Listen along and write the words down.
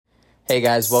Hey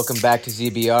guys, welcome back to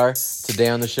ZBR. Today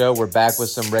on the show, we're back with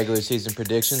some regular season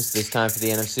predictions, this time for the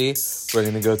NFC. We're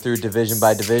going to go through division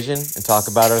by division and talk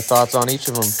about our thoughts on each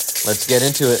of them. Let's get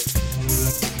into it.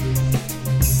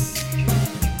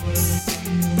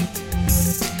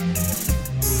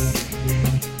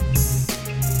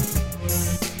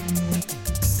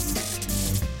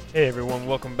 Hey everyone,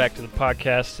 welcome back to the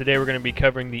podcast. Today we're going to be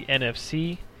covering the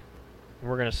NFC.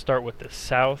 We're going to start with the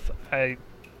South.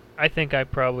 I think I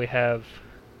probably have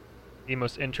the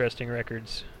most interesting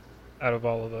records out of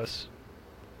all of us.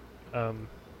 I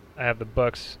have the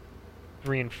Bucks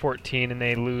 3-14, and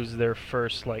they lose their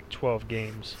first 12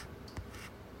 games.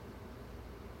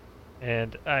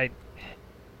 And I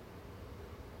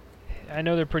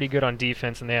know they're pretty good on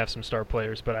defense, and they have some star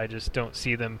players, but I just don't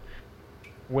see them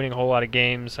winning a whole lot of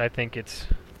games. I think it's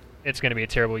going to be a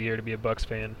terrible year to be a Bucks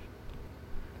fan.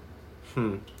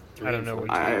 I don't know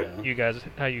what you guys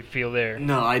how you feel there.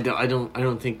 No, I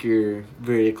don't think you're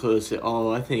very close at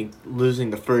all. I think losing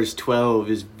the first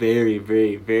 12 is very,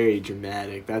 very, very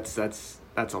dramatic. That's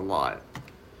a lot.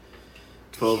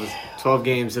 12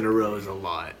 games in a row is a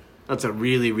lot. That's a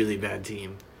really, really bad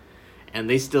team. And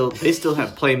they still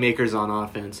have playmakers on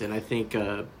offense, and I think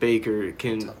Baker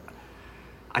can.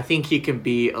 I think he can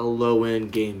be a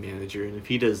low-end game manager, and if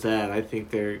he does that, I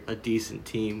think they're a decent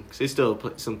team. Because they still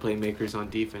have some playmakers on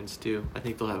defense, too. I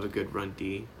think they'll have a good run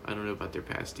D. I don't know about their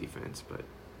pass defense, but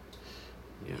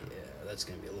yeah. Yeah, that's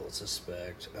going to be a little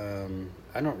suspect.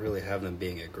 I don't really have them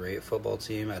being a great football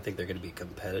team. I think they're going to be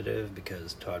competitive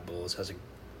because Todd Bowles has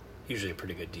usually a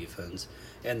pretty good defense.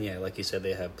 And, yeah, like you said,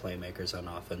 they have playmakers on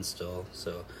offense still,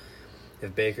 so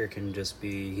if Baker can just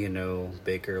be,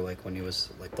 Baker like when he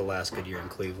was the last good year in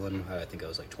Cleveland, I think it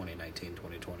was 2019,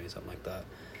 2020, something like that.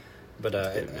 But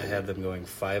I had them going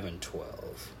 5-12.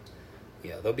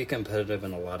 Yeah, they'll be competitive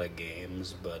in a lot of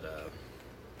games, but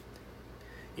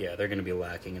yeah, they're going to be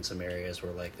lacking in some areas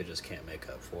where they just can't make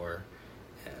up for.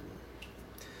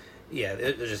 And yeah,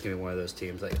 they're just going to be one of those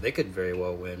teams. They could very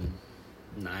well win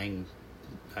nine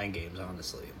games,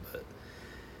 honestly, but.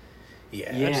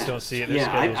 Yeah, I just don't see it.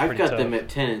 Yeah, I've got tough. them at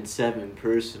 10-7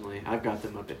 personally. I've got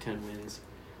them up at 10 wins.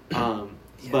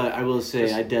 But I will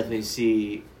say I definitely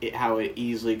see how it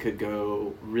easily could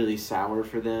go really sour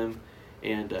for them,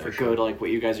 and go to what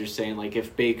you guys are saying.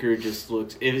 If Baker just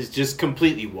looks, if it's just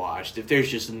completely washed, if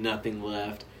there's just nothing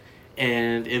left,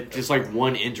 and if just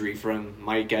one injury from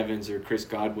Mike Evans or Chris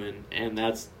Godwin, and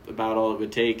that's about all it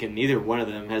would take, and neither one of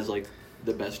them has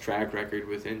the best track record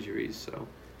with injuries, so.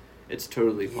 It's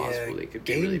totally possible they could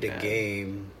be really bad.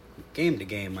 Game to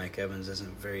game, Mike Evans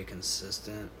isn't very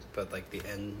consistent, but the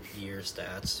end year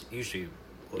stats usually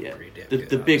look pretty damn good.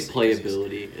 The big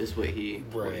playability is what he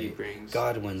brings.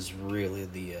 Godwin's really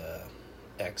the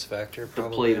X factor,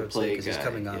 probably. The play-to-play guy. He's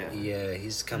coming off. Yeah,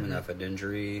 he's coming off an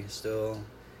injury still,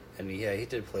 and he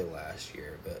did play last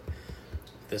year, but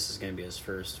this is going to be his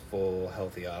first full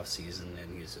healthy off season,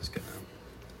 and he's just going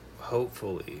to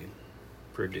hopefully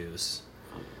produce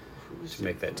to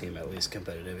make that team at least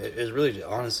competitive. It's really,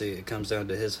 honestly, it comes down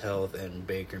to his health and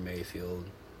Baker Mayfield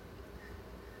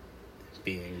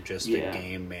being just a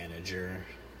game manager.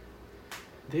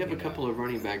 They have a couple of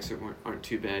running backs that aren't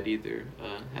too bad either.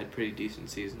 Had pretty decent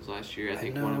seasons last year. I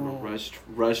think one of them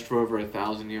rushed for over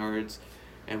 1,000 yards,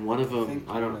 and one of them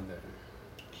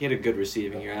he had a good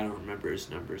receiving year. I don't remember his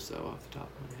numbers though off the top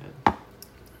of my head.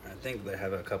 I think they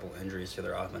have a couple injuries to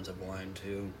their offensive line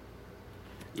too.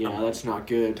 Yeah, that's not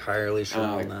good. Entirely sure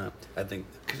on that. I think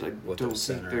because I don't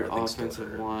think their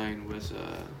offensive line was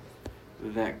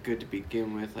that good to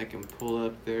begin with. I can pull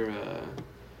up their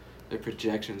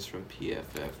projections from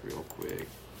PFF real quick,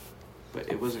 but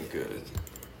it wasn't good.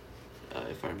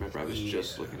 If I remember, I was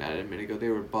just looking at it a minute ago. They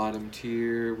were bottom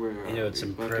tier. It's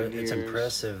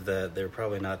impressive that they're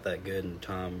probably not that good, and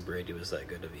Tom Brady was that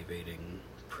good of evading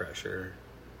pressure,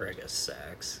 or I guess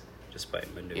sacks. Just by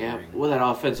maneuvering. Yeah, well, that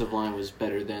offensive line was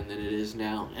better then than it is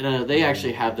now. And they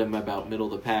actually have them about middle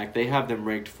of the pack. They have them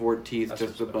ranked 14th,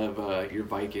 just above your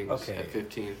Vikings at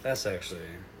 15th. That's actually...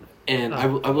 And I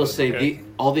will say,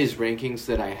 all these rankings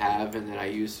that I have and that I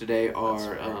used today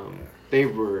are... they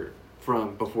were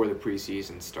from before the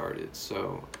preseason started.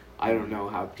 So I don't know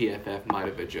how PFF might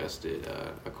have adjusted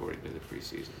according to the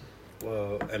preseason.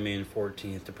 Well,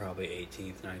 14th to probably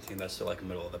 18th, 19th. That's still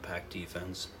middle of the pack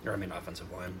defense. Offensive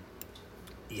line.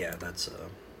 Yeah,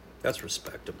 that's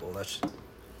respectable. That's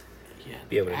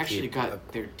be able to actually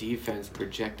got their defense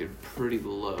projected pretty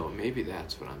low. Maybe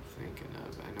that's what I'm thinking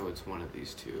of. I know it's one of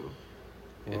these two.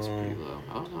 It's pretty low.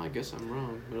 Oh no, I guess I'm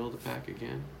wrong. Middle of the pack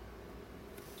again.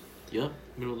 Yep,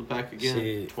 middle of the pack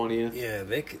again. 20th. Yeah,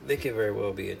 they could very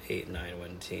well be an 8-9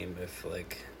 win team if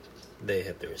they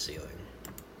hit their ceiling.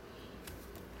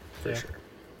 For sure.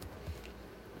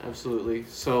 Absolutely.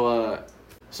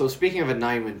 So speaking of a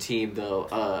 9-win team, though,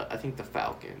 I think the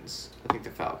Falcons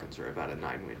are about a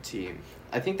 9-win team.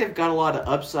 I think they've got a lot of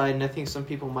upside, and I think some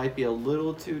people might be a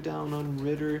little too down on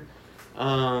Ritter.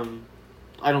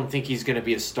 I don't think he's going to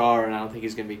be a star, and I don't think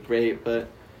he's going to be great, but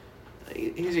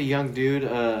he's a young dude.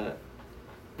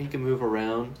 He can move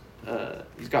around.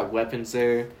 He's got weapons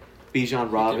there.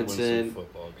 Bijan Robinson. He can win some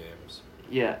football games.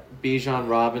 Yeah, Bijan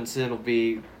Robinson will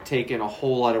be taking a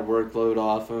whole lot of workload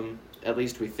off him, at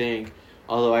least we think.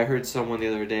 Although I heard someone the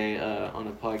other day on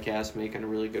a podcast making a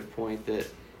really good point that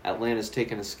Atlanta's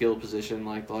taken a skill position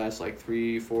like the last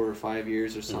 3, 4, or 5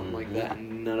 years or something like that,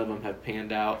 and none of them have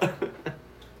panned out.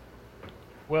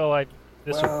 Well,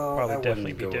 this would probably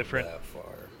definitely be different. That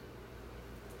far.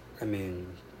 I mean,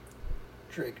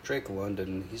 Drake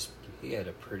London, he had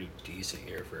a pretty decent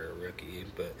year for a rookie,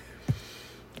 but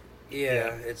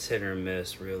yeah, it's hit or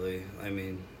miss, really. I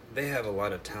mean, they have a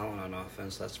lot of talent on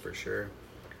offense, that's for sure.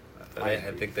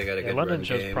 I think they got a good London run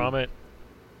shows game. promise.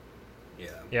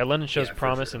 Yeah, London shows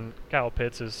promise, sure. and Kyle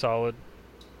Pitts is solid.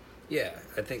 Yeah,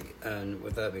 I think, and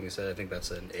with that being said, I think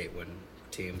that's an 8-win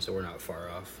team, so we're not far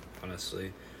off,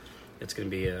 honestly. It's going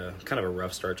to be a kind of a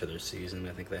rough start to their season.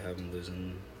 I think they have them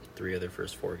losing 3 of their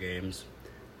first 4 games,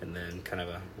 and then kind of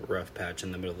a rough patch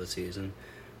in the middle of the season.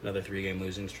 Another 3-game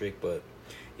losing streak, but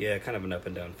yeah, kind of an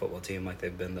up-and-down football team like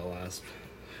they've been the last,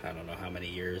 I don't know how many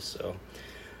years, so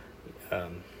I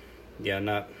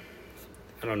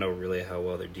don't know really how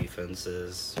well their defense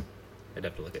is. I'd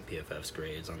have to look at PFF's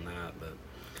grades on that, but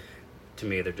to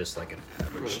me, they're just like an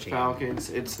average team. Falcons,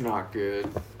 it's not good.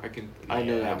 I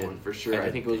know that one for sure.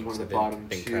 I think it was one of the bottom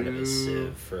 2. Kind of a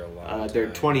sieve for a long time. They're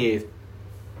 28th.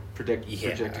 Projected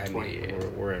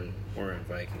 28th. We're in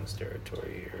Vikings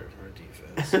territory here. Our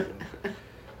defense.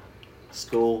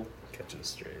 Skull. Catching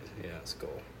strays. Yeah, Skull.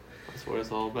 That's what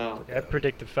it's all about. Yeah, I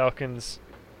predict the Falcons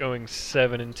going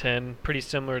 7-10, pretty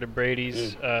similar to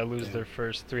Brady's. Lose their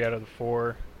first 3 out of the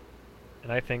 4,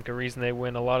 and I think the reason they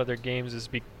win a lot of their games is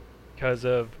because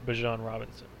of Bijan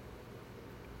Robinson.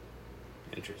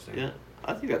 Interesting. Yeah,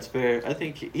 I think that's fair. I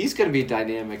think he's going to be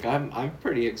dynamic. I'm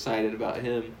pretty excited about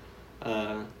him.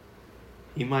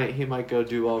 He might go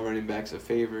do all running backs a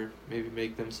favor. Maybe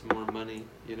make them some more money.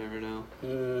 You never know.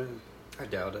 I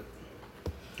doubt it.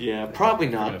 Yeah, probably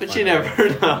not. But you never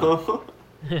know.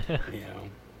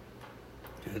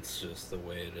 It's just the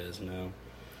way it is now.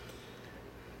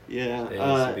 Yeah. They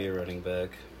used to be a running back.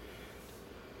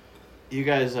 You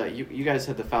guys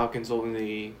had the Falcons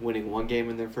only winning 1 game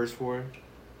in their first 4.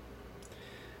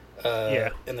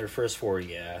 In their first 4,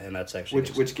 and that's actually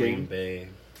which Green game? Bay.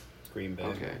 Green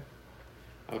Bay.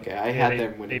 Okay. I had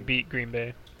them winning. They beat Green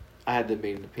Bay. I had them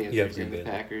beating the Panthers and the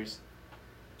Packers.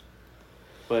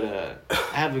 But I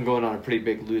have them going on a pretty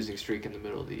big losing streak in the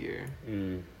middle of the year.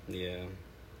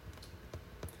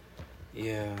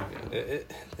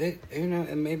 They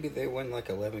and maybe they win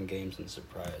 11 games in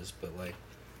surprise, but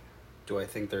do I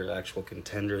think they're actual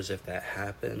contenders if that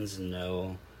happens?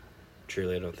 No.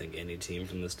 Truly, I don't think any team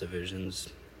from this division's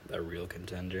a real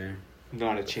contender.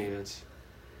 Not a chance.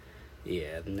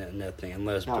 Yeah, nothing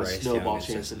unless Not Bryce Young is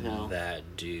just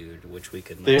that dude, which we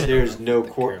could. There's no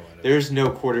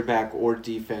quarterback or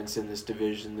defense in this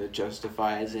division that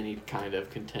justifies any kind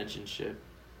of contentionship.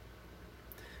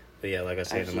 But yeah, like I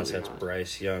said, Absolutely unless that's not.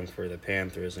 Bryce Young for the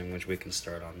Panthers, in which we can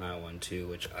start on that one too,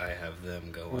 which I have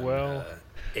them going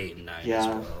 8-9 as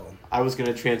well. I was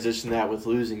going to transition that with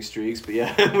losing streaks, but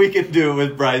yeah, we can do it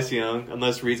with Bryce Young,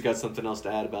 unless Reed's got something else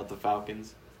to add about the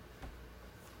Falcons.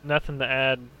 Nothing to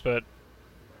add, but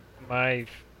my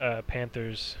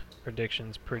Panthers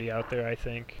prediction's pretty out there, I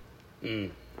think. Okay.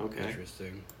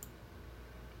 Interesting.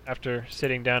 After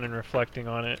sitting down and reflecting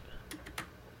on it.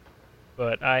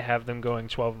 But I have them going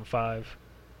 12-5.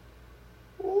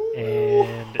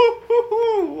 And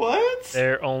what?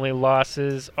 Their only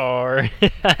losses are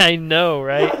I know,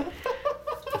 right?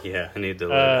 Yeah, I need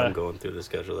to I'm going through the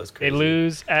schedule. That's crazy. They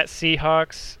lose at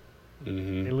Seahawks.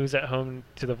 Mm-hmm. They lose at home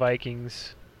to the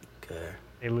Vikings. Okay.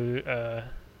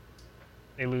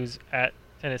 They lose at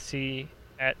Tennessee,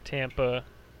 at Tampa,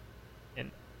 and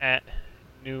at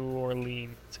New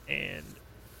Orleans, and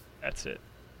that's it.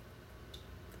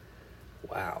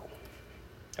 Wow.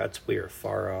 We are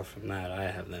far off from that.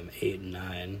 I have them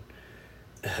 8-9.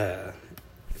 I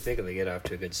think if they get off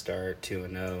to a good start,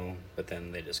 2-0, but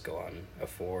then they just go on a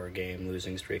 4-game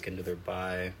losing streak into their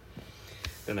bye.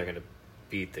 Then they're going to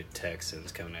beat the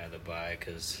Texans coming out of the bye,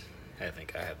 because I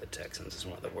think I have the Texans as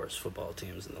one of the worst football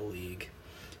teams in the league.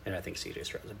 And I think CJ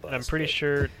Stroud's a bust. And I'm pretty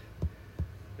sure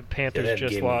the Panthers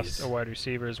just lost a wide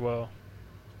receiver as well.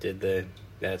 Did they?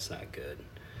 That's not good.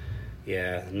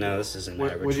 Yeah, no, this is an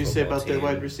average What did you say football about their team.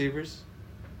 wide receivers?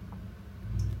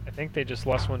 I think they just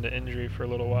lost one to injury for a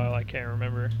little while. I can't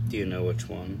remember. Do you know which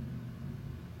one?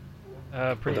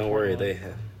 Pretty Don't worry, important they one.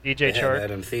 have DJ Chark.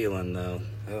 Adam Thielen, though.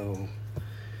 Oh.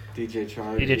 DJ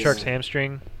Chark. DJ Chark's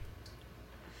hamstring.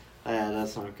 Yeah,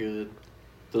 that's not good.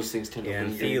 Those things tend to Yeah,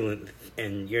 and linger. Thielen,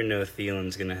 and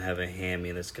Thielen's going to have a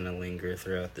hammy that's going to linger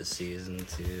throughout the season,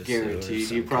 too. Guaranteed.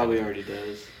 So He probably already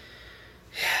does.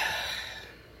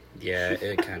 Yeah,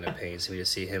 it kind of pains me to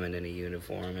see him in any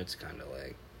uniform. It's kind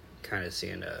of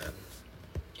seeing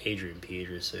Adrian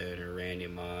Peterson or Randy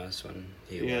Moss when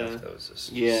he left. That was just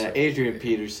so Adrian weird.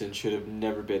 Peterson should have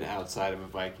never been outside of a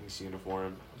Vikings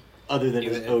uniform, other than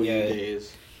his Even- OU yeah.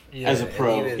 days. Yeah. As a and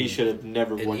pro, even- he should have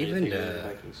never and won even, anything in a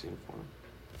Vikings uniform.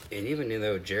 And even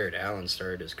though Jared Allen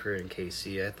started his career in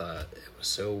KC, I thought it was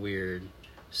so weird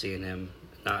seeing him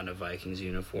not in a Vikings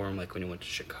uniform, like when he went to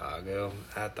Chicago.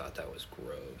 I thought that was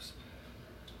gross.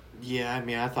 Yeah, I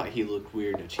mean, I thought he looked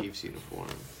weird in a Chiefs uniform,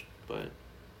 but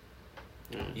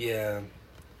Yeah.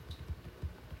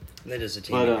 That is a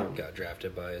team But, he got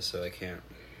drafted by, so I can't.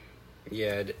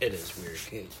 Yeah, it is weird.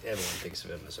 Everyone thinks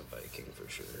of him as a Viking for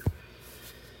sure.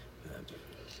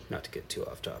 Not to get too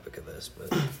off topic of this,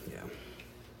 but yeah.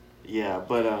 Yeah,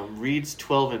 but Reed's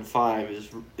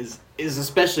 12-5 is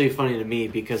especially funny to me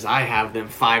because I have them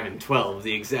 5-12,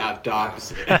 the exact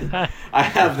opposite. I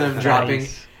have them dropping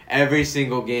Nice. every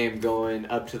single game going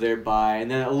up to their bye, and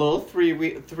then a little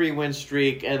three-win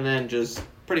streak, and then just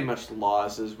pretty much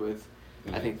losses with,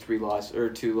 I think, 2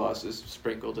 losses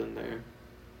sprinkled in there.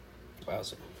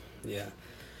 Wowzer. Yeah.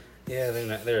 Yeah,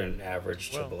 they're an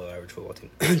average to Well. below average football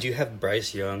team. Do you have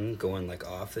Bryce Young going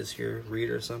off this year, Reed,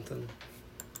 or something?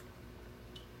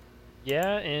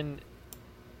 Yeah, and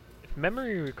if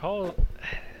memory recall,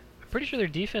 I'm pretty sure their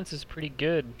defense is pretty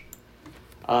good.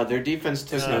 Their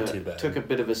defense It's not too bad. took a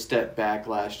bit of a step back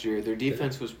last year. Their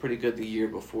defense was pretty good the year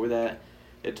before that.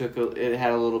 It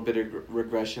had a little bit of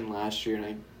regression last year,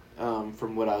 and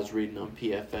from what I was reading on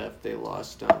PFF, they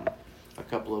lost a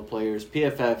couple of players.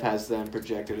 PFF has them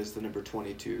projected as the number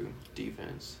 22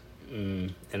 defense.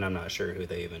 And I'm not sure who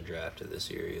they even drafted this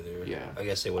year either. Yeah. I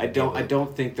guess they would. I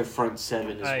don't think the front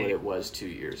seven is what it was 2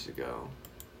 years ago.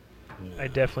 I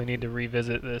definitely need to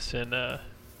revisit this and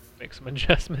make some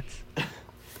adjustments.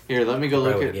 Here, let me go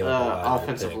Probably look would at give up a lot of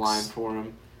offensive picks. line for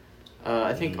them.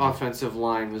 I think offensive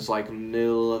line was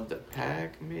middle of the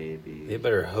pack, maybe. They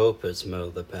better hope it's middle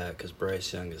of the pack because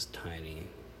Bryce Young is tiny.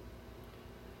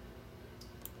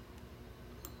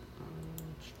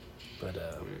 But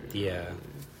yeah,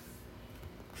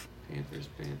 Panthers.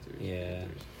 Yeah.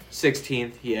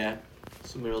 16th, yeah.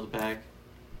 It's the middle of the pack.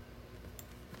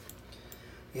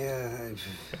 yeah.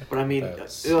 But I mean,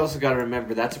 That's- you also got to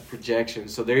remember that's a projection,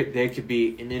 so they could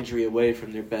be an injury away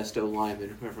from their best O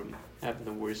lineman, from having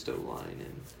the worst O line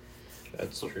in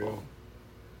That's football. true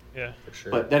Yeah. for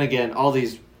sure. But then again, all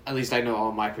these, at least I know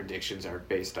all my predictions are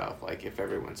based off if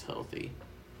everyone's healthy.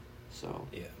 So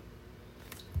yeah,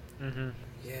 Mm-hmm.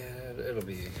 yeah, it'll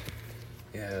be.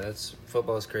 Yeah, that's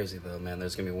football's crazy though, man.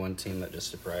 There's gonna be one team that just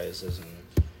surprises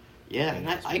and. yeah, and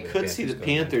I could see the Panthers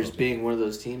going Panthers unhealthy. being one of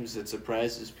those teams that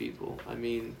surprises people. I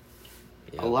mean,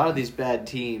 Yeah. a lot of these bad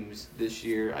teams this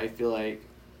year, I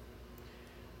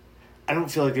don't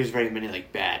feel like there's very many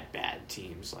bad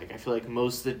teams. I feel like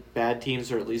most of the bad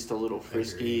teams are at least a little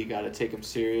frisky. agree. You got to take them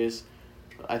serious.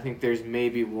 I think there's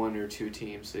maybe 1 or 2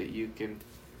 teams that you can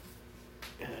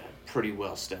pretty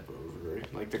well step over.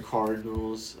 The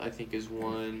Cardinals, I think, is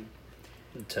one.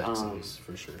 The Texans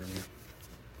for sure.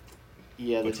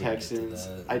 Yeah, the If we get to Texans.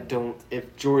 that.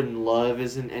 If Jordan Love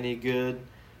isn't any good,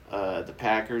 the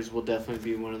Packers will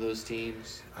definitely be one of those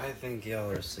teams. I think y'all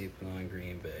are sleeping on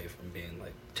Green Bay from being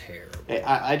terrible. Hey,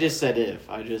 I just said if.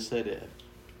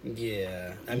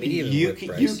 Yeah, I mean even you with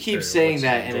Bryce, you keep or saying what's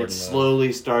that, his and name, it's Jordan Love.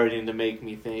 slowly starting to make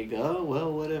me think, oh,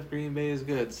 well, what if Green Bay is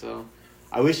good? So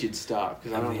I wish you'd stop,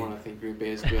 because I don't want to think Green Bay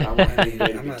is good. I want Green Bay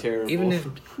to I'm be not- terrible. Even if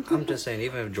I'm just saying,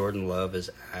 even if Jordan Love is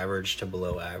average to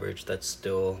below average, that's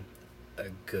still a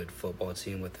good football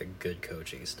team with a good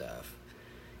coaching staff.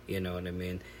 You know what I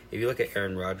mean? If you look at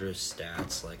Aaron Rodgers'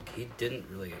 stats, he didn't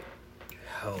really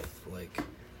help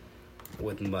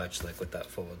with much with that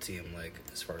football team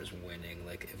as far as winning.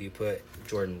 If you put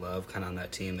Jordan Love kind of on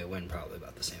that team, they win probably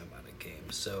about the same amount of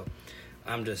games. So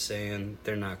I'm just saying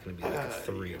they're not going to be a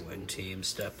 3-win team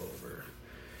step over.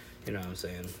 You know what I'm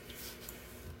saying?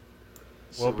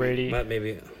 Well, Brady.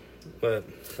 But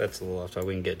that's a little off topic.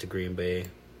 We can get to Green Bay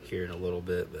here in a little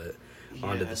bit, but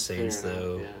on to the that's Saints fair enough,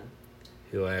 though,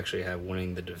 who I actually have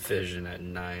winning the division at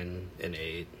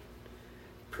 9-8.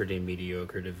 pretty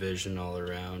mediocre division all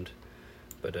around.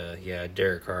 But, yeah,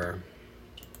 Derek Carr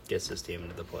gets his team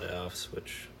into the playoffs,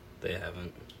 which they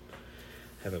haven't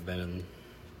been in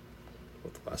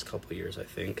the last couple of years, I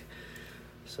think.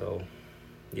 So,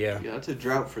 yeah. Yeah, it's a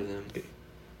drought for them.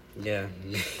 Yeah,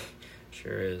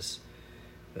 sure is.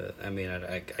 But, I mean,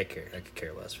 I could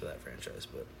care less for that franchise,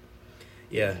 but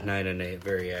yeah, 9-8,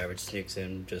 very average, sneaks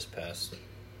in just past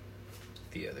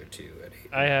the other two at 8.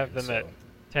 I have them at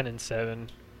 10-7.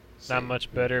 Not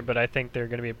much better, but I think they're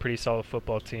going to be a pretty solid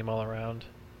football team all around.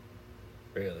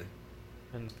 Really?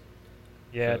 And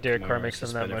yeah, So Derek Carr Kamara makes them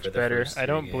that suspended much for the better. first I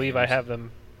don't 3 believe I games. have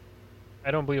them. I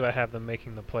don't believe I have them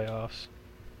making the playoffs.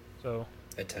 So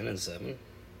At 10-7?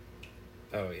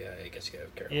 Oh yeah, I guess you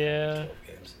have Carolina. Yeah. 12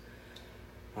 games.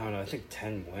 I don't know. I think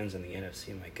 10 wins in the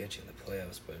NFC might get you in the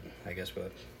playoffs, but I guess we'll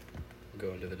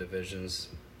go into the divisions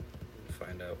and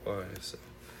find out why. So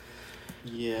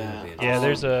Yeah.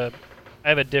 yeah, I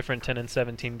have a different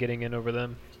 10-7 team getting in over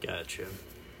them. Gotcha.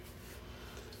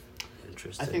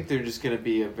 Interesting. I think they're just going to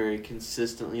be a very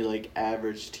consistently, like,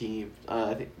 average team.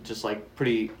 I think just, like,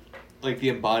 pretty, like, the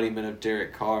embodiment of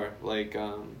Derek Carr. Like,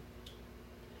 I'm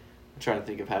trying to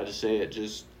think of how to say it.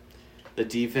 Just the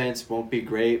defense won't be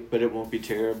great, but it won't be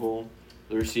terrible.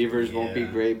 The receivers won't be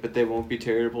Yeah. great, but they won't be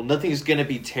terrible. Nothing's going to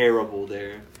be terrible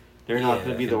there. They're not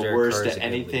going to be the and Derek worst Carr's at a good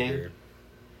anything, leader.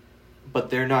 but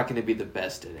they're not going to be the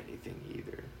best at anything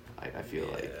either, I feel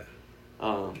Yeah.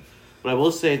 like. But I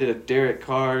will say that if Derek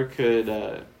Carr could,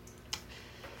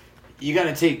 you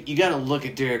gotta look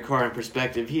at Derek Carr in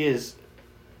perspective. He is,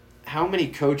 how many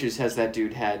coaches has that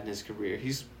dude had in his career?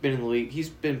 He's been in the league. He's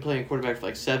been playing quarterback for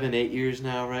like 7-8 years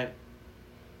now, right?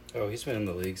 Oh, he's been in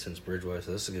the league since Bridgewater,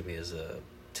 so this is going to be his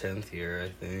 10th year, I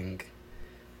think.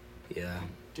 Yeah.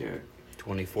 Derek,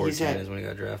 2014 is when he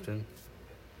got drafted.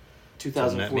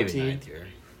 2014. So maybe 9th year.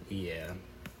 Yeah.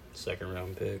 Second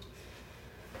round pick.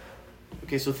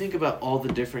 Okay, so think about all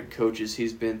the different coaches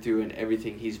he's been through and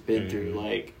everything he's been through,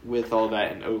 like, with all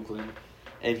that in Oakland.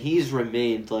 And he's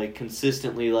remained, like,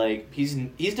 consistently, like, he's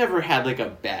never had, like, a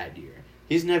bad year.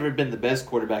 He's never been the best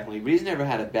quarterback in the league, but he's never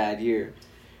had a bad year.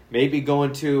 Maybe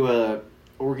going to a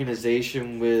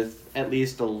organization with at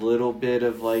least a little bit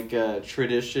of, like, a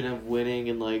tradition of winning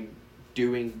and, like,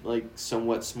 doing, like,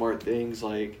 somewhat smart things,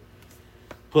 like,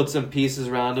 put some pieces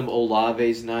around him.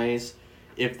 Olave's nice.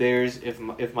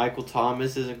 If Michael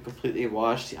Thomas isn't completely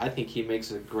washed, I think he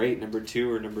makes a great number 2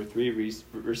 or number 3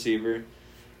 receiver.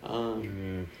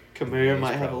 Kamara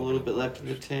might have a little bit left in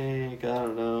the tank. I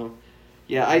don't know.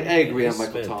 Yeah, I agree on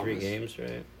Michael Thomas. 3 games,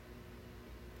 right?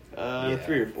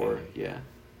 3 or 4. Yeah.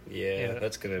 Yeah,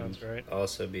 that's going sounds to right.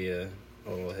 also be a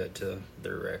little hit to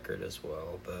their record as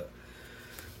well. But,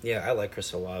 yeah, I like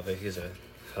Chris Olave. He's a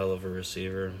hell of a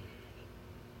receiver.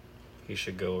 He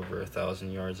should go over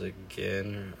 1,000 yards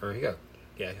again. Or I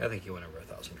think he went over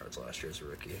 1,000 yards last year as a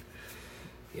rookie.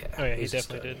 Yeah. Oh yeah, he he's a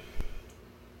definitely stud.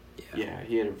 did. Yeah,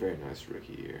 he had a very nice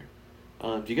rookie year.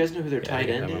 Do you guys know who their tight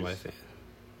end is?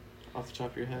 Off the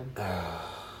top of your head?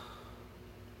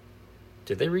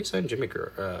 Did they re-sign Jimmy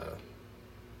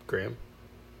Graham?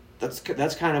 That's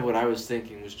kind of what I was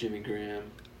thinking was Jimmy Graham.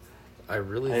 I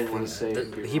really didn't want to say it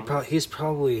and be wrong. he's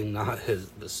probably not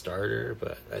the starter,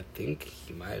 but I think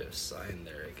he might have signed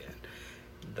there again.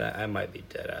 That I might be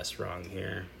dead ass wrong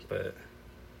here, but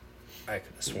I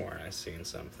could have sworn I seen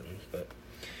something. But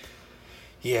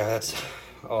yeah, that's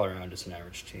all around just an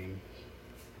average team.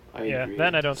 I Yeah, agree.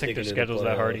 then I don't think their Sticking to the schedule's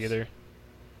that hard playoffs. either.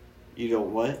 You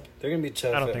don't what? They're gonna be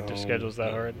tough. I don't at think their home. schedule's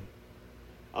that hard.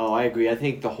 Oh, I agree. I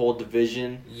think the whole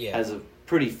division Yeah. has a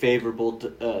pretty favorable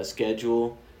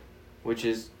schedule, which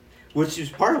is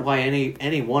part of why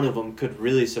any one of them could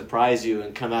really surprise you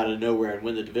and come out of nowhere and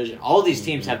win the division. All these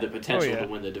teams have the potential Oh, yeah. to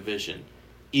win the division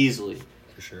easily,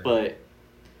 For sure. but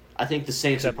I think the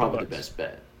Saints Except are probably the the Bucks. best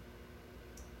bet,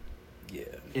 yeah.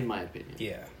 in my opinion.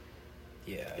 Yeah. I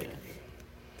Yeah. agree.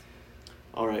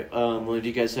 All right. Well, do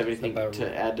you guys have anything About-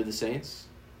 to add to the Saints?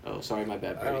 Oh, sorry, my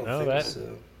bad. I Brady. don't No, think that-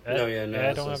 so. that- no,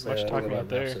 I don't have much to talk about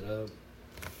there.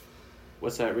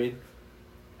 What's that, Reed?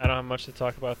 I don't have much to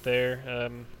talk about there.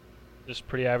 Just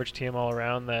pretty average team all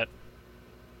around that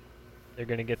they're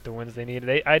going to get the wins they need.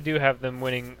 I do have them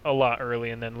winning a lot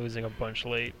early and then losing a bunch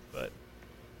late, but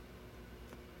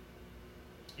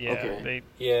yeah, Okay.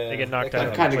 they get knocked out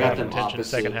I've of kind of got playoff them contention opposite.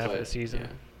 second half of but, the season. yeah.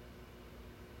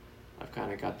 I've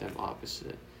kind of got them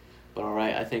opposite. But all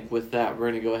right, I think with that, we're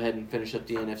going to go ahead and finish up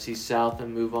the NFC South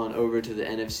and move on over to the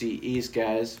NFC East,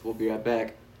 guys. We'll be right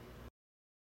back.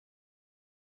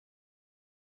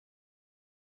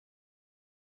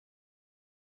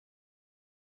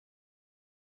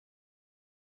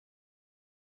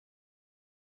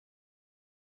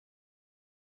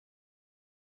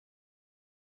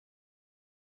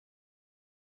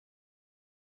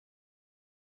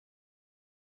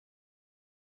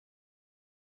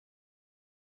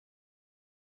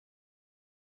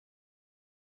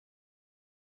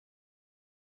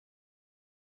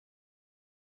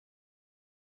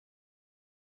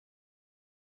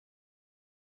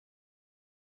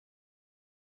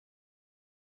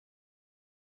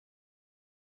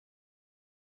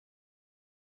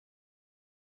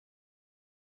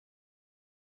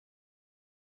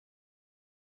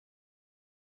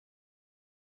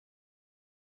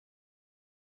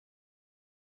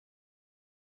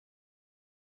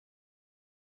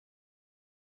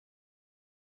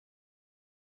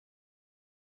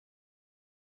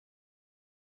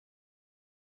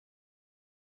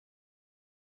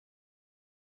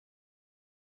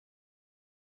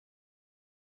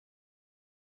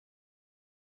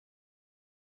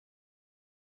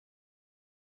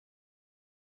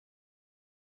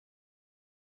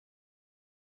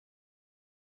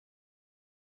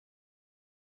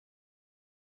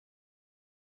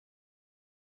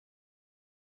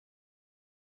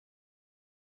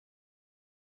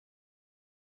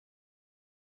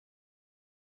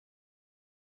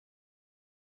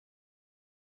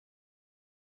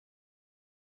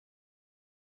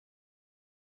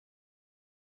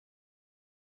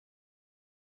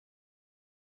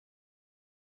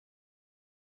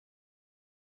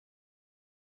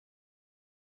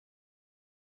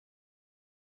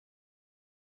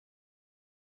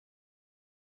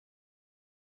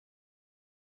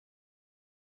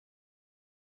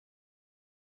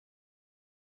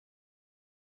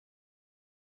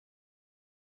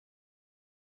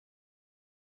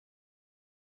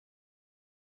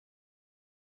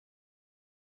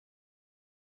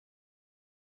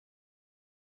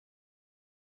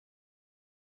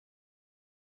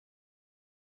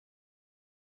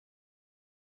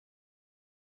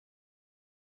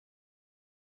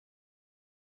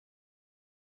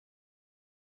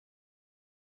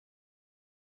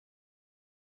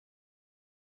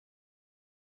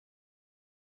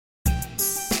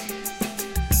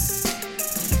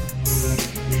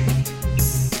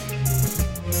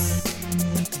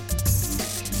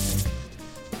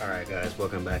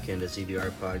 Welcome back into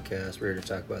ZBR Podcast. We're here to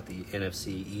talk about the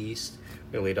NFC East.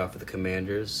 We're going to lead off with the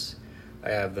Commanders. I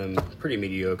have them pretty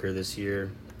mediocre this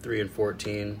year,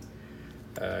 3-14.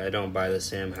 I don't buy the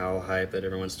Sam Howell hype that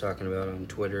everyone's talking about on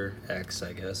Twitter, X,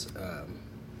 I guess.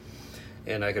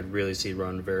 And I could really see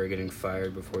Ron Rivera getting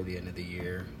fired before the end of the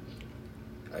year.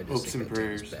 I just think that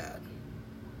team's bad.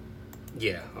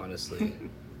 Yeah, honestly.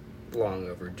 Long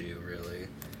overdue, really.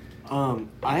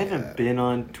 I haven't been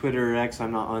on Twitter or X.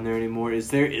 I'm not on there anymore. Is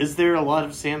there a lot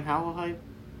of Sam Howell hype?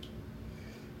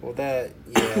 Well,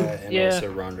 and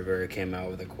also Ron Rivera came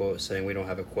out with a quote saying we don't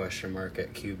have a question mark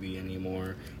at QB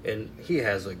anymore, and he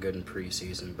has looked good in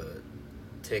preseason, but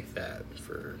take that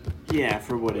for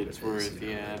what it's worth.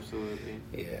 Yeah, absolutely.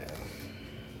 Yeah.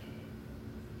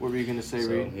 What were you gonna say,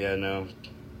 Reed?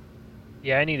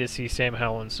 Yeah, I need to see Sam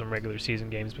Howell in some regular season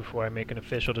games before I make an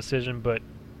official decision, but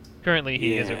currently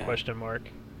he is a question mark.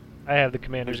 I have the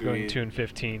Commanders going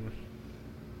 2-15.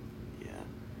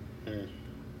 Yeah.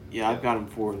 Yeah, I've got them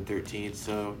 4-13,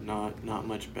 so not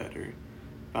much better.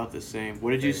 About the same.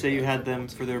 What did you say you had them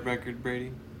for their record,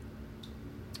 Brady?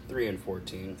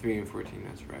 3-14. 3-14,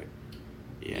 that's right.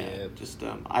 Yeah. Just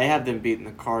I have them beating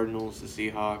the Cardinals, the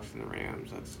Seahawks, and the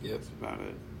Rams. That's about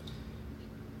it.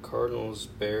 Cardinals,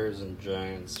 Bears, and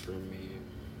Giants for me.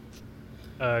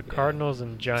 Cardinals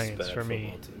and Giants for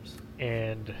me. Teams.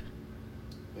 And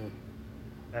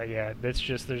that's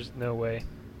just, there's no way.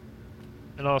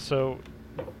 And also,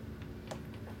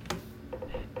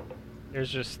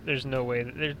 there's no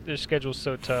way. Their schedule's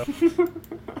so tough.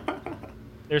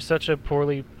 They're such a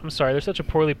poorly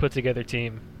put together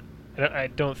team. I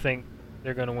don't think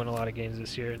they're going to win a lot of games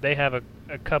this year. They have a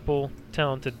couple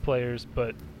talented players,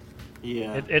 but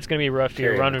it's going to be a rough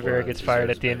year. Ron Rivera gets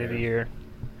fired at the end of the year.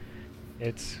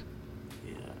 It's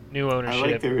new ownership.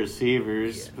 I like their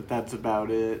receivers, but that's about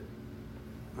it.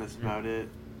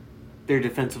 Their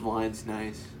defensive line's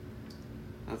nice.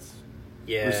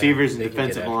 Receivers and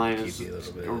defensive line is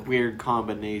a weird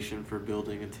combination for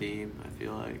building a team, I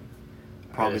feel like.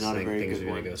 Probably not a very good one. I just think things are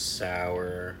going to go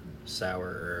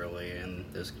sour early, and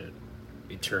there's going to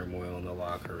be turmoil in the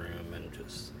locker room and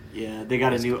just... Yeah, they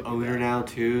got a new owner now,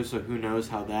 too, so who knows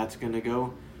how that's going to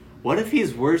go. What if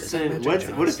he's worse than...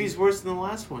 What if he's worse than the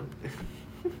last one?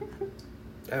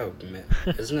 Oh, man.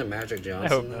 Isn't it Magic Johnson? I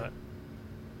hope not.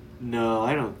 No,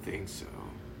 I don't think so.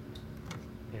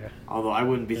 Yeah. Although I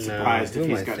wouldn't be surprised if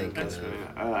he's got an investment in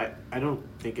it. I don't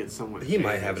think it's someone... He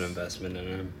might have an investment in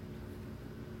him.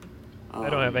 I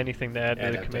don't have anything to add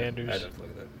to the Commanders. I'd have to look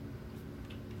at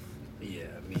that. Yeah,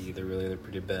 me either, really. They're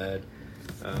pretty bad.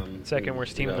 Second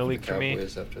worst team in the league for me.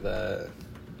 After that.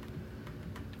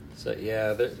 So,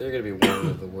 yeah, they're going to be one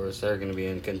of the worst. They're going to be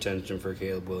in contention for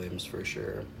Caleb Williams for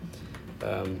sure.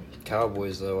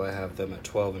 Cowboys, though, I have them at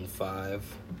 12-5.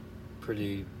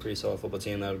 Pretty solid football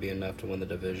team. That would be enough to win the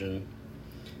division.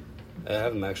 I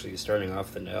have them actually starting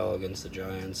off the nail against the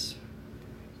Giants.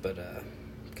 But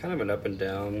kind of an up and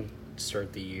down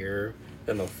start the year.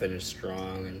 Then they'll finish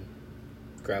strong and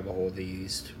grab a hold of the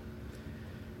East.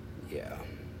 Yeah.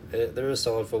 They're a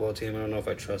solid football team. I don't know if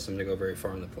I trust them to go very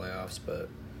far in the playoffs, but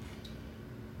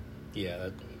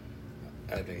I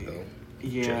think they'll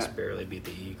just barely beat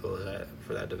the Eagles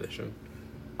for that division.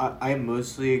 I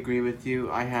mostly agree with you.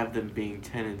 I have them being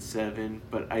 10-7,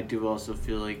 but I do also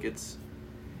feel like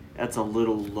that's a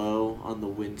little low on the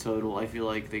win total. I feel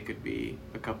like they could be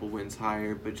a couple wins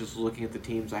higher, but just looking at the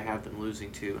teams I have them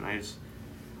losing to, and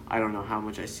I don't know how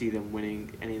much I see them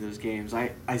winning any of those games.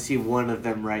 I see one of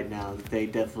them right now that they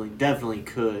definitely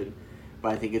could,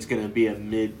 but I think it's going to be a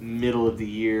middle of the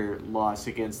year loss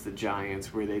against the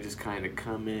Giants where they just kind of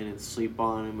come in and sleep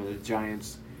on them, and the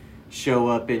Giants show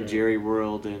up in Jerry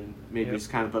World and maybe just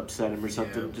kind of upset them or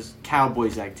something. Yeah. Just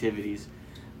Cowboys activities.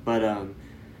 But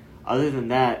other than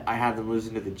that, I have them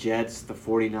losing to the Jets, the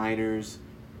 49ers,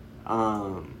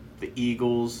 the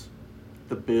Eagles,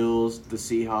 the Bills, the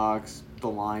Seahawks, the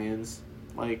Lions.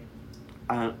 Like,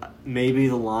 maybe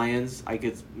the Lions, I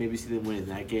could maybe see them winning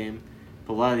that game.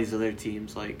 But a lot of these other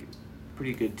teams, like,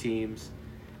 pretty good teams.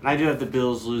 And I do have the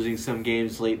Bills losing some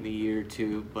games late in the year,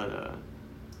 too. But,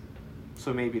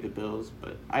 so maybe the Bills.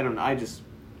 But I don't know. I just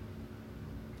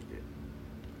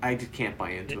can't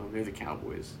buy into them. They're the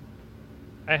Cowboys.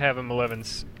 I have them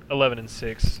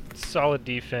 11-6. Solid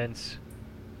defense.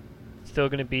 Still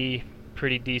going to be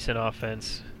pretty decent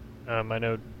offense. I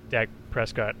know Dak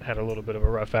Prescott had a little bit of a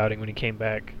rough outing when he came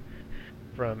back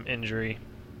from injury.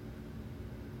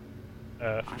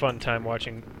 Fun time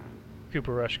watching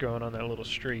Cooper Rush going on that little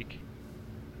streak.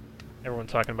 Everyone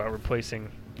talking about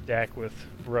replacing Dak with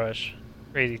Rush.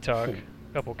 Crazy talk.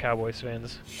 A couple Cowboys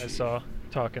fans I saw.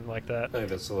 talking like that. I think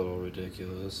that's a little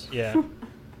ridiculous. Yeah.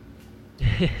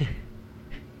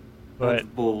 But That's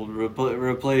bold.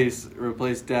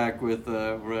 Replace Dak with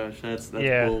Rush. That's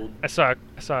yeah, bold. I saw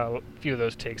a few of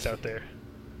those takes out there.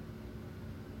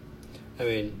 I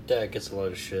mean, Dak gets a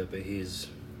lot of shit, but he's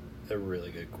a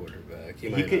really good quarterback.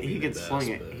 He could sling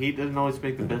it. He doesn't always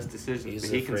make the best decisions,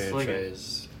 but he can sling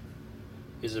it.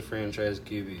 He's a franchise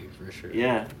QB for sure.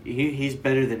 Yeah, he's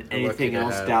better than anything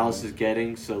else Dallas him. is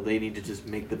getting, so they need to just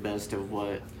make the best of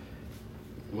what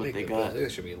they got. They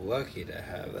should be lucky to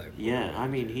have that. Yeah, I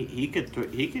mean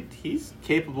he's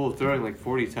capable of throwing like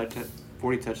 40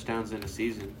 touchdowns in a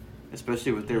season,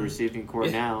 especially with their receiving core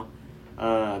now.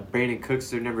 Brandon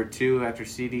Cooks their number 2 after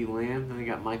CeeDee Lamb. Then they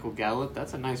got Michael Gallup.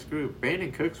 That's a nice group.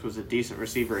 Brandon Cooks was a decent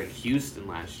receiver in Houston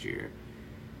last year.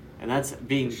 And that's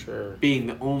being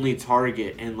the only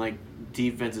target, and like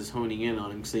defense is honing in on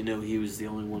him because they know he was the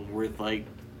only one worth like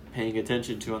paying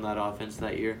attention to on that offense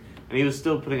that year. And he was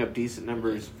still putting up decent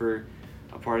numbers for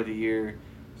a part of the year.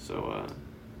 So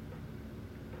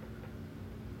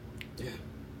yeah,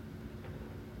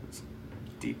 it's a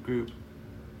deep group.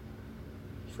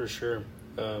 For sure.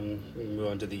 We move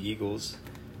on to the Eagles.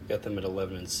 Got them at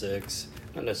 11-6.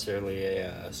 Not necessarily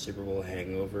a Super Bowl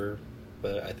hangover,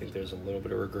 but I think there's a little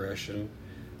bit of regression.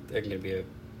 They're going to be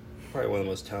probably one of the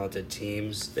most talented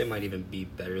teams. They might even be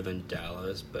better than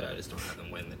Dallas, but I just don't have them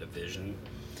win the division.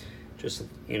 Just,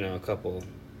 a couple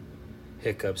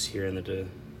hiccups here in the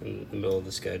middle of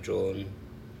the schedule, and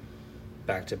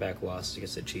back-to-back losses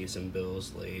against the Chiefs and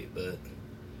Bills late. But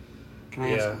can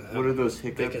I ask, what are those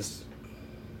hiccups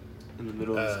in the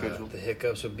middle of the schedule? The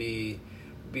hiccups would be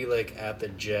like at the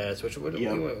Jets, which wouldn't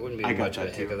be much of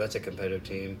a hiccup. That's a competitive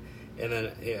team. And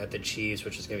then at the Chiefs,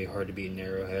 which is going to be hard to beat in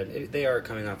Arrowhead. They are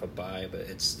coming off a bye, but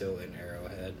it's still in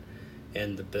Arrowhead.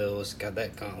 And the Bills, got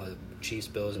that gauntlet, Chiefs,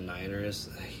 Bills, and Niners.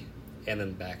 And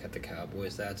then back at the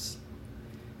Cowboys. That's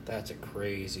a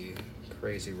crazy,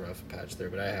 crazy rough patch there.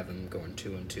 But I have them going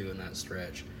 2-2 in that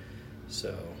stretch.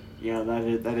 So yeah,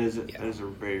 that is a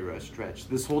very rough stretch.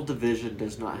 This whole division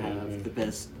does not have the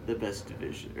best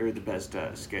division or the best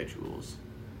schedules.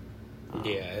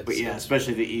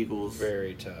 Especially the Eagles.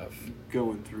 Very tough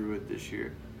going through it this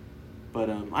year. But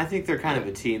I think they're kind of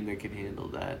a team that can handle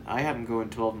that. I have them going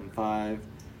 12-5,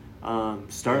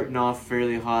 starting off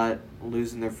fairly hot,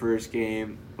 losing their first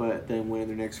game, but then winning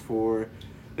their next 4.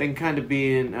 Then kind of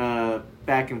being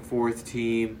back and forth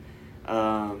team,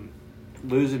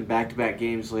 losing back-to-back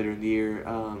games later in the year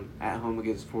at home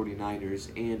against 49ers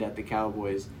and at the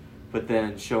Cowboys, but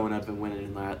then showing up and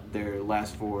winning their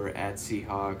last 4 at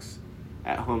Seahawks,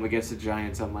 at home against the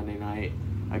Giants on Monday night,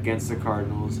 against the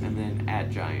Cardinals, and then at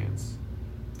Giants.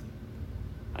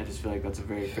 I just feel like that's a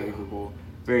very favorable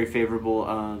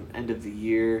end of the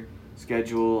year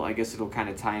schedule. I guess it'll kind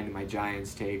of tie into my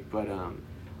Giants take, but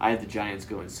I have the Giants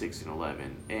going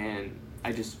 6-11, and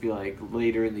I just feel like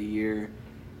later in the year,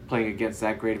 playing against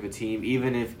that great of a team,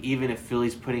 even if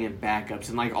Philly's putting in backups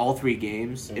in like all 3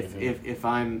 games, if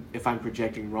I'm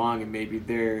projecting wrong and maybe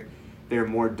they're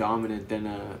more dominant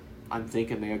than I'm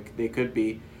thinking they could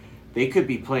be. They could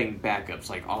be playing backups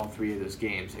like all 3 of those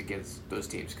games against those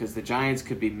teams because the Giants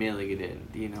could be mailing it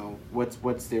in.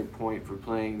 What's their point for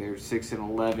playing? They're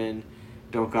 6-11,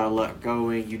 don't got a lot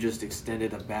going. You just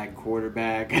extended a bad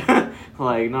quarterback,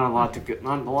 like not a lot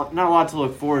to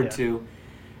look forward to.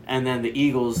 And then the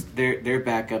Eagles, their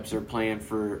backups are playing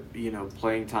for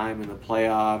playing time in the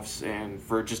playoffs and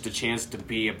for just a chance to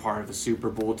be a part of a Super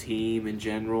Bowl team in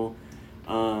general,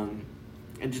 and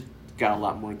just got a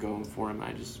lot more going for them.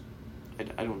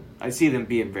 I see them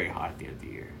being very hot at the end of the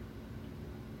year.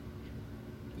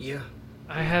 Yeah,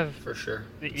 I have for sure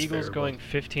the Eagles going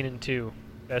 15-2,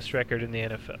 best record in the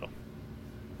NFL.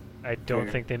 I don't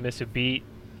think they miss a beat.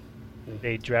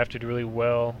 They drafted really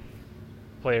well.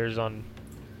 Players on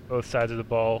both sides of the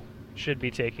ball should be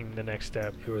taking the next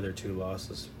step. Who are their 2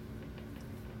 losses?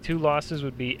 2 losses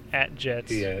would be at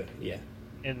Jets. Yeah.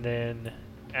 And then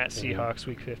at Seahawks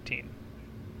week 15.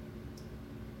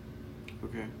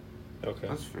 Okay.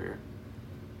 That's fair.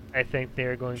 I think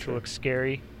they're going to look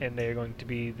scary, and they're going to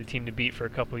be the team to beat for a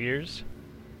couple years.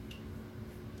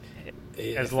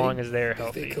 As long as they're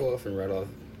healthy. They go off and rattle off.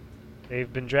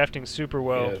 They've been drafting super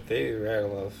well. Yeah, they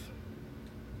rattle off.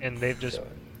 And they've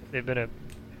been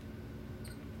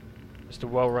just a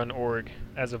well-run org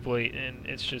as of late, and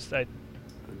it's just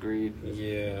Agreed.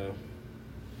 Yeah.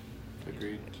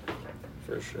 Agreed.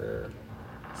 For sure.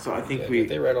 So I think if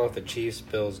they rattle off the Chiefs,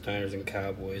 Bills, Niners, and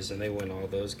Cowboys, and they win all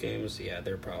those games,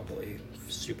 they're probably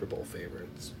Super Bowl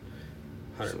favorites.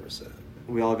 100%. So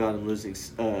we all got them losing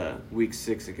week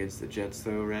 6 against the Jets,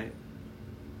 though, right?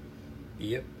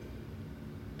 Yep.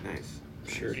 Nice.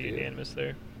 Sure Pretty do. unanimous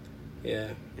there.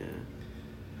 Yeah.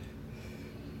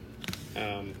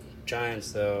 Yeah.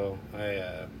 Giants, though,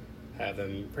 I have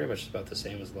them pretty much about the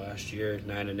same as last year,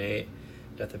 9-8.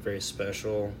 Nothing very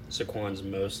special. Saquon's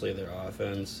mostly their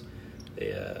offense.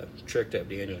 They tricked up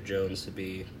Daniel Jones to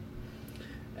be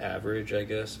average, I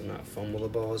guess, and not fumble the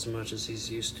ball as much as he's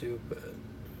used to,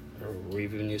 or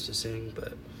we've been used to seeing.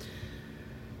 But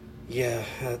yeah,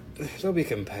 they'll be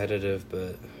competitive.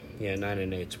 But yeah,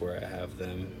 9-8's where I have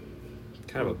them.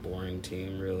 Kind of a boring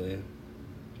team, really.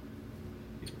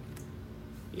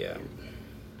 Yeah.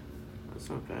 That's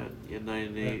not bad. Yeah,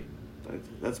 9-8.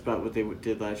 That's about what they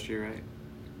did last year, right?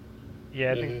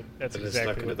 Yeah, I think that's and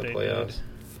exactly what the they playoffs.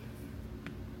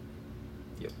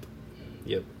 did.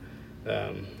 Yep.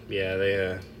 Yeah,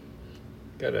 they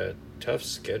got a tough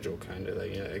schedule, kind of.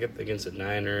 Like, they get against the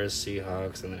Niners,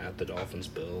 Seahawks, and then at the Dolphins,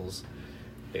 Bills.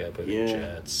 They got to play the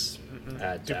Jets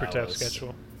at Super Dallas. tough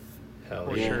schedule. Hell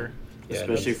For yeah. sure. Yeah,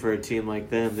 Especially for a team like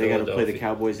them. They got to play the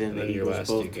Cowboys and then the your Eagles last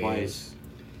both two twice.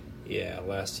 Yeah,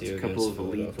 last two It's a against couple of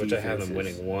elite Philadelphia, which I have them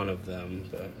defenses. winning one of them.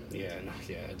 But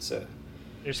it's a...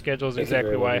 Their schedule is They could exactly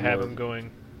very why I well have be them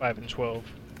going 5-12.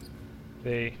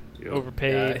 They Yep.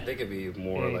 overpaid. Yeah, they could be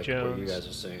more Danny like what Jones. you guys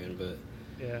are saying, but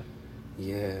Yeah.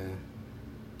 yeah,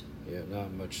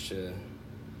 not much to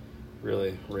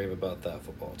really rave about that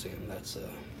football team. That's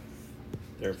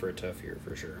they're in for a tough year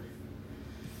for sure.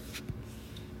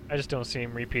 I just don't see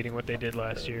them repeating what they did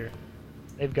last year.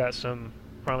 They've got some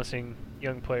promising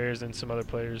young players and some other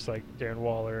players like Darren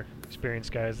Waller,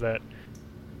 experienced guys that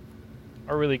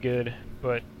are really good,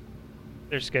 but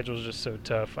their schedule is just so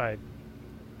tough. I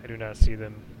do not see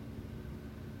them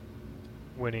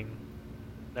winning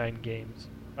 9 games.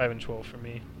 5-12 for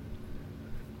me.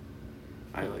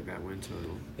 I like that win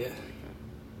total. Yeah.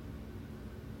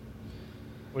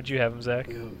 Would you have them, Zach?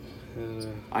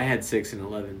 I had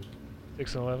 6-11.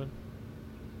 6-11.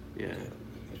 Yeah.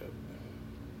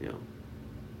 Yeah.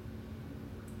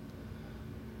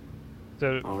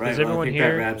 So All right. does Well, I everyone think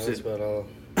here? that wraps That's it. about all.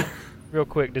 Real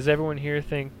quick, does everyone here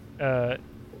think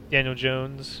Daniel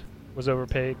Jones was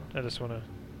overpaid? I just want to.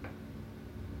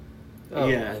 Oh,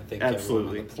 Yeah, I think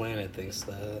absolutely. everyone on the planet thinks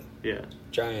that. Yeah.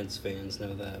 Giants fans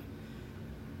know that.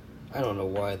 I don't know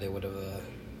why they would have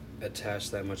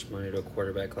attached that much money to a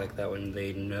quarterback like that when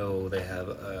they know they have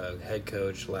a head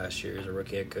coach last year, as a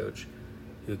rookie head coach,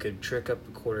 who could trick up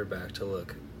the quarterback to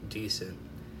look decent.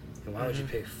 And why would you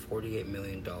pay $48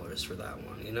 million for that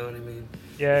one? You know what I mean?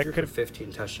 Yeah, He it threw could for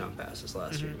 15 touchdown passes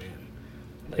last year, man.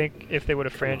 I think if they would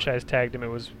have come on. franchise tagged him, it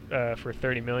was for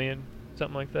 $30 million,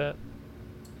 something like that.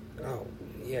 Oh,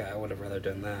 yeah, I would have rather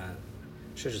done that.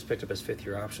 Should have just picked up his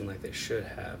fifth-year option like they should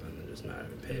have and then just not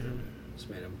even paid him. Just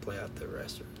made him play out the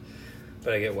rest of it.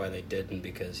 But I get why they didn't,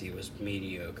 because he was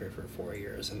mediocre for 4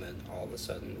 years and then all of a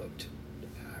sudden looked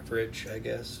average, I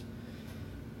guess.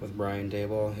 With Brian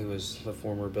Daboll, who was the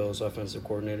former Bills offensive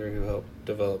coordinator who helped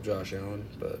develop Josh Allen.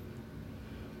 But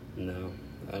no,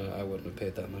 I wouldn't have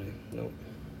paid that money. Nope.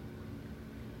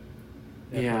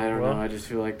 Yeah, I don't Well- know. I just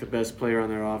feel like the best player on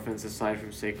their offense, aside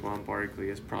from Saquon Barkley,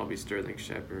 is probably Sterling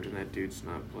Shepard, and that dude's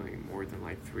not playing more than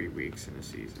like 3 weeks in a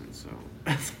season, so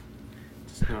just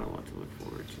not a lot to look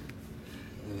forward to.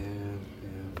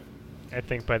 Yeah. I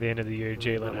think by the end of the year,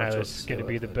 Jalen Not much else Hyatt to is say going to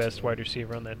be the about that best team. wide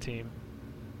receiver on that team.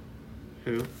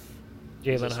 Who?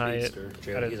 He's a Jalen Hyatt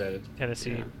speedster. out of He's out of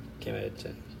Tennessee. Yeah. Came out of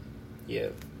 10. Yeah.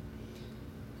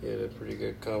 He had a pretty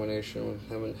good combination with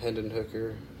him and Hendon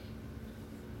Hooker.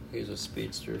 He's a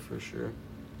speedster for sure.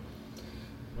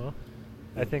 Well,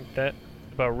 I think that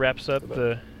about wraps up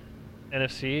the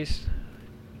NFC East.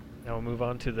 Now we'll move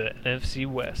on to the NFC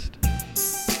West.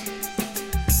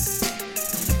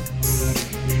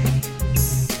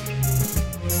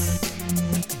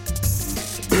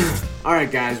 All right,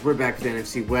 guys, we're back with the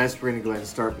NFC West. We're gonna go ahead and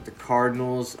start with the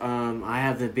Cardinals. I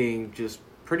have them being just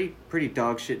pretty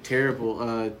dog shit terrible.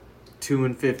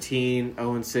 2-15,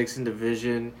 0-6 in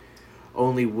division.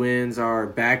 Only wins are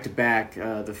back-to-back,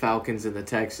 the Falcons and the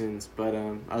Texans. But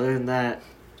other than that,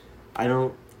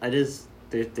 there's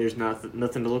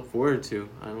nothing to look forward to.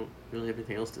 I don't really have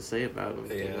anything else to say about them.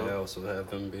 Yeah, you know? I also have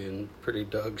them being pretty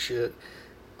dog shit.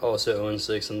 Also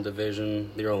 0-6 in the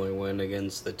division. Their only win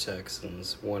against the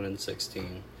Texans,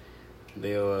 1-16.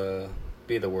 They'll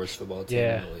be the worst football team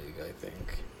in the league, I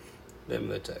think. Them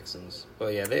and the Texans.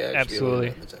 Well, yeah, they actually Absolutely.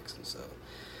 beat the Texans, so...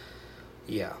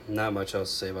 Yeah, not much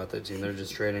else to say about that team. They're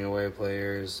just trading away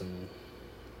players, and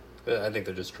I think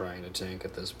they're just trying to tank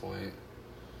at this point.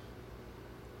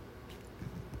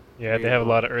 Yeah, they have a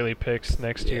lot of early picks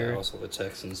next Yeah, year. also the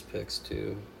Texans picks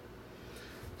too.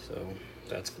 So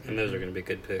And those are going to be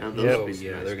good picks. And those Oh, will be some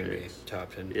yeah, nice they're going to be picks.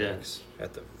 top 10 Yeah. picks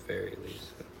at the very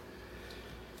least.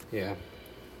 Yeah.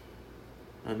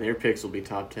 And their picks will be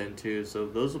top 10 too. So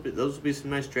those will be some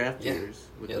nice draft Yeah. years.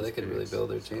 with Yeah, those they could really picks. build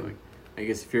their So, team. I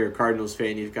guess if you're a Cardinals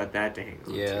fan, you've got that to hang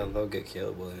on Yeah, to. they'll get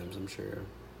Caleb Williams, I'm sure.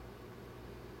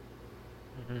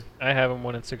 Mm-hmm. I have them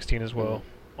 1-16 as well.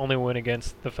 Only win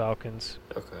against the Falcons,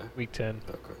 Okay. Week 10.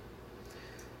 Okay.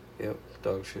 Yep,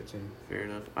 dog shit team. Fair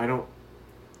enough. I don't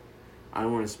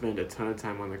want to spend a ton of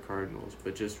time on the Cardinals,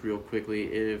 but just real quickly,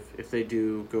 if they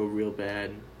do go real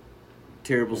bad,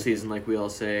 terrible season like we all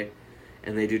say,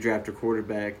 and they do draft a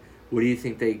quarterback, what do you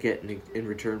think they get in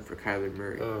return for Kyler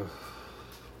Murray?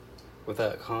 With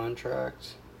that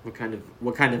contract, What kind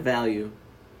of value?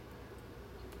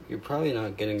 you're probably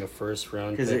not getting a first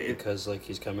round 'Cause pick because like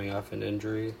he's coming off an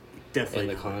injury Definitely in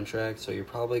the not. contract. So you're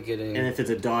probably getting, And if it's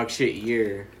a dog shit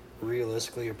year,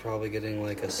 realistically, you're probably getting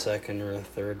like a second or a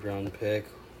third round pick,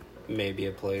 maybe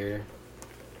a player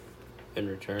in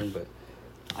return. But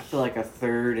I feel like a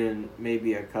third and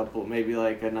maybe a couple, maybe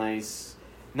like a nice,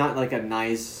 not like a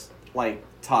nice like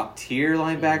top tier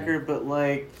linebacker, but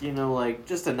like like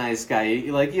just a nice guy.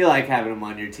 You like having him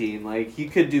on your team. Like you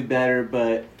could do better,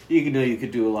 but you know you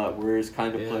could do a lot worse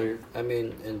kind of player. I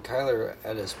mean, and Kyler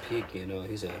at his peak,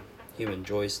 he's a human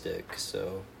joystick,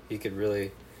 so he could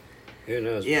really, who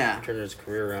knows, turn his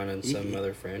career around in some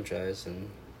other franchise. And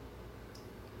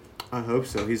I hope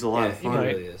so. He's a lot of he fun.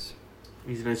 really is.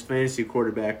 He's a nice fantasy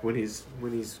quarterback when he's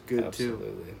good too.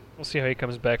 Absolutely. We'll see how he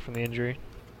comes back from the injury.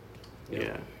 Yep.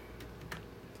 Yeah.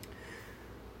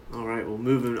 All right, well,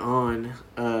 moving on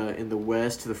in the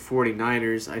West to the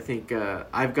 49ers. I think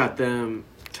I've got them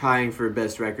tying for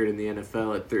best record in the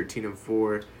NFL at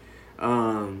 13-4.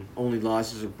 Only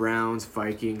losses are Browns,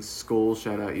 Vikings, Skull.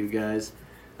 Shout out you guys.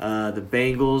 The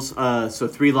Bengals. So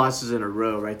 3 losses in a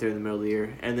row right there in the middle of the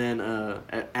year. And then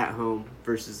at home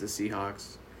versus the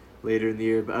Seahawks later in the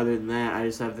year. But other than that, I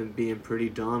just have them being pretty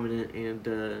dominant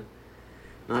and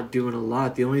not doing a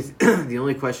lot. The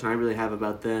only question I really have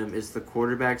about them is the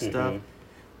quarterback stuff.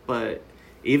 But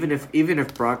even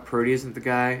if Brock Purdy isn't the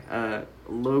guy,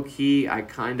 low key, I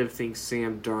kind of think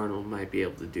Sam Darnold might be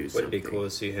able to do something. Would it be cool to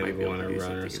see him go on a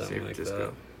run or something like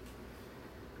that?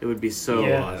 It would be so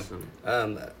awesome.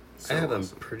 I have them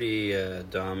pretty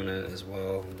dominant as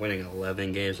well, winning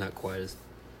 11 games, not quite as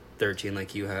 13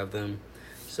 like you have them.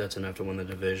 So that's enough to win the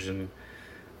division.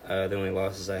 The only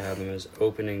losses I have them is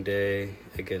opening day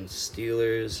against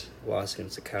Steelers, loss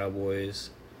against the Cowboys,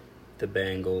 the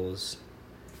Bengals,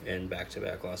 and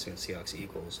back-to-back loss against Seahawks,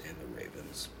 Eagles, and the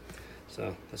Ravens.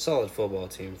 So a solid football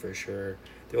team for sure.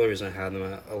 The only reason I have them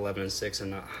at 11-6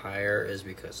 and not higher is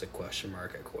because of question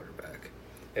mark at quarterback.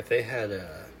 If they had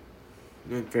a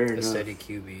steady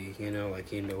QB,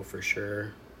 like for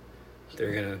sure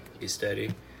they're gonna be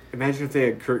steady. Imagine if they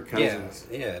had Kirk Cousins.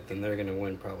 Yeah, then they're going to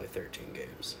win probably 13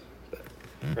 games. But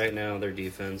right now, their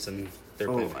defense and their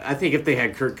I think if they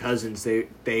had Kirk Cousins,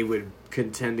 they would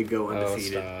contend to go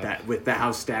undefeated. With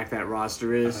how stacked that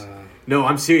roster is. No,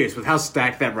 I'm serious. With how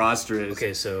stacked that roster is.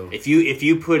 Okay, so if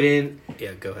you put in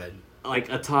go ahead. Like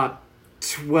a top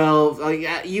 12,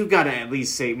 you got to at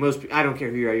least say I don't care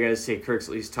who you are, you got to say Kirk's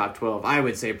at least top 12. I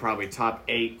would say probably top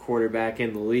 8 quarterback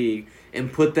in the league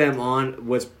and put them on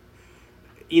what's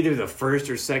either the first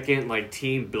or second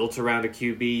team built around a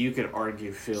QB. You could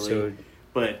argue Philly,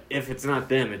 but if it's not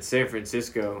them, it's San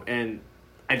Francisco, and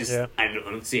I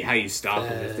don't see how you stop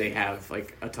them if they have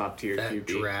a top tier QB.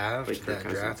 That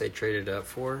draft they traded up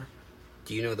for.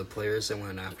 Do you know the players that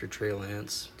went after Trey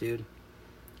Lance, dude?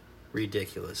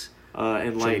 Ridiculous.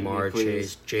 Jamar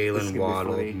Chase, Jalen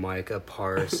Waddle, Micah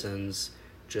Parsons,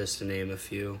 just to name a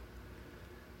few.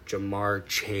 Jamar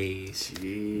Chase. Can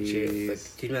you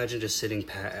imagine just sitting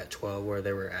pat at 12 where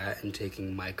they were at and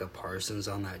taking Micah Parsons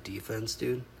on that defense,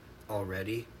 dude?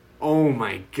 Already? Oh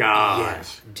my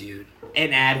gosh. Yeah, dude.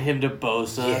 And add him to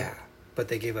Bosa? Yeah. But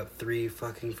they gave up 3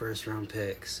 fucking first round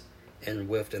picks and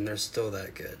whiffed, and they're still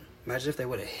that good. Imagine if they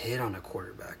would have hit on a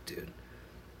quarterback, dude.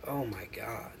 Oh my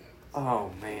god.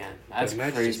 Oh man, that's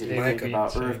crazy to think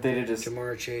about. Or if they just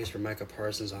Jamar Chase or Micah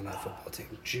Parsons on that football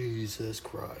team. Jesus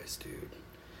Christ, dude.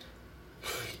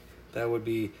 That would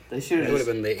be. They should have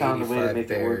been the found a way to make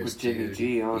it work with Jimmy dude.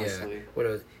 G. Honestly,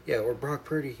 or Brock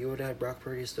Purdy. You would have had Brock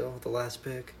Purdy still the last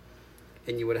pick,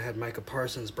 and you would have had Micah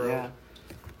Parsons, bro. Yeah.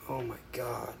 Oh my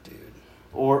god, dude.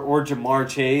 Or Jamar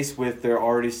Chase with their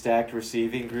already stacked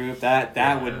receiving group.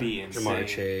 That would be insane. Jamar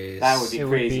Chase. That would be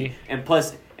crazy. And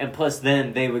plus,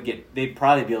 then they'd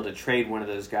probably be able to trade one of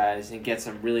those guys and get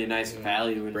some really nice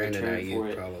value in return for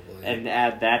it, probably. And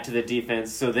add that to the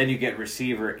defense. So then you get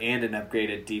receiver and an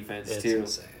upgraded defense too.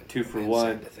 Insane. 2 for Insane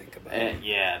 1. to think about. And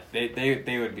yeah,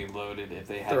 they would be loaded if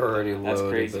they had. They're already That's loaded.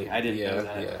 crazy. But I didn't know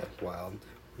that. Yeah, wild.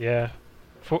 Yeah.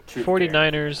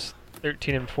 49ers,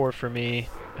 13-4 for me.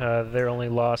 Their only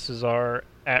losses are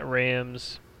at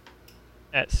Rams,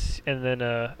 and then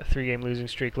a 3-game losing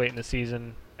streak late in the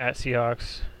season at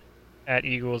Seahawks, at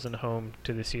Eagles, and home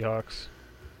to the Seahawks.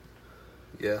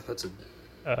 Yeah, that's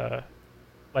a.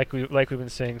 Like we've been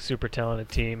saying, super talented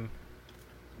team.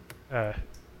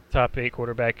 Top 8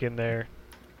 quarterback in there.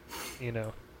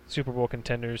 Super Bowl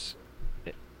contenders.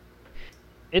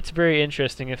 It's very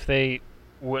interesting if they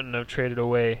wouldn't have traded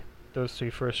away those 3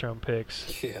 first-round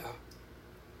picks. Yeah.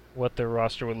 What their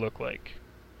roster would look like.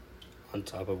 On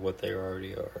top of what they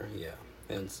already are, yeah,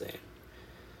 insane.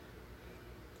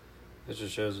 It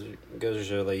just goes to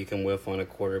show that you can whiff on a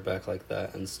quarterback like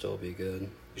that and still be good.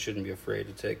 You shouldn't be afraid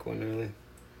to take one, really.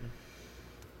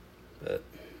 But,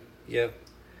 yeah,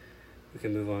 we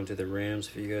can move on to the Rams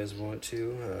if you guys want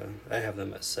to. I have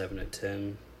them at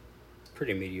 7-10.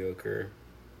 Pretty mediocre.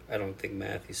 I don't think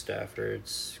Matthew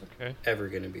Stafford's ever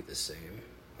going to be the same,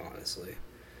 honestly.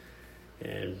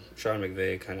 And Sean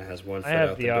McVay kind of has one foot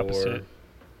out the door.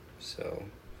 So,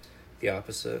 the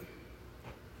opposite.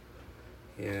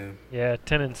 Yeah. Yeah,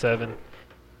 10-7.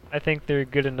 I think they're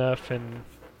good enough and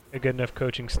a good enough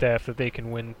coaching staff that they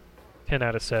can win 10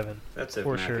 out of 7. That's it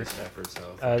for Matthew sure. Stafford's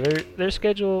health. Their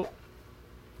schedule.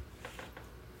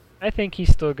 I think he's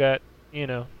still got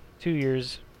 2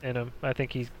 years in him. I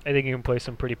think he can play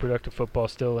some pretty productive football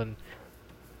still and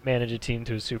manage a team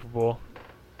to a Super Bowl,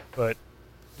 but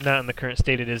not in the current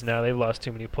state it is now. They've lost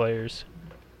too many players.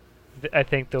 I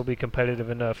think they'll be competitive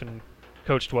enough and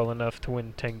coached well enough to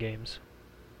win 10 games.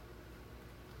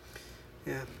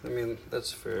 Yeah, I mean,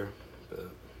 that's fair, but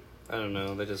I don't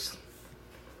know. I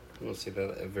don't see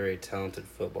that a very talented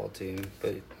football team.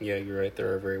 But yeah, you're right.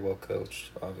 They're very well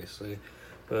coached, obviously.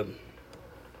 But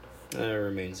it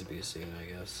remains to be seen, I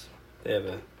guess. They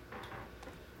have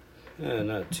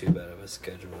not too bad of a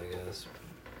schedule, I guess.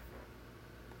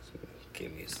 Some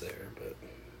gimmies there, but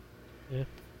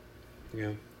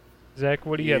yeah. Zach,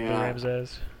 what do you have the Rams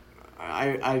as?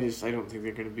 I don't think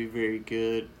they're going to be very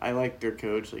good. I like their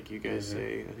coach, like you guys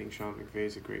say. I think Sean McVay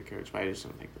is a great coach, but I just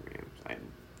don't think the Rams. I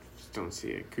just don't see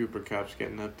it. Cooper Kupp's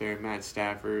getting up there. Matt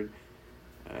Stafford,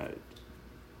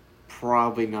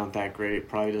 probably not that great.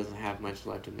 Probably doesn't have much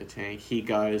left in the tank. He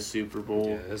got his Super Bowl.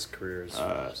 Yeah, his career is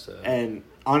sad. And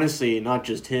honestly, not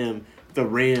just him, the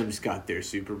Rams got their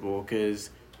Super Bowl because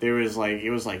it was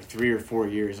like 3 or 4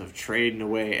 years of trading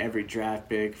away every draft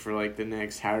pick for like the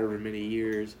next however many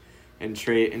years. And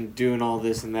doing all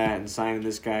this and that and signing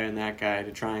this guy and that guy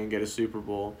to try and get a Super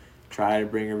Bowl, try to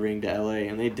bring a ring to LA,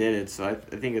 and they did it. So I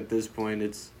think at this point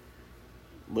it's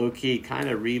low-key kind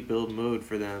of rebuild mode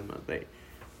for them.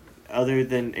 Other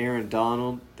than Aaron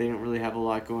Donald, they don't really have a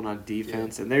lot going on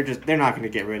defense, and they're not going to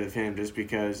get rid of him just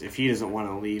because if he doesn't want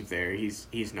to leave there, he's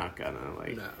not gonna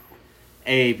No.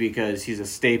 A, because he's a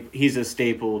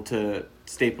staple to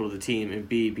the team, and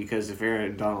B, because if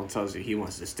Aaron Donald tells you he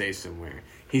wants to stay somewhere,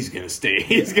 he's gonna stay.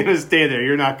 He's gonna stay there.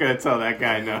 You're not gonna tell that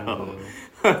guy no.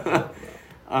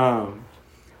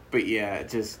 But yeah,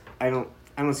 I don't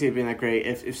see it being that great.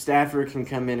 If Stafford can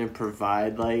come in and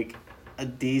provide like a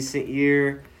decent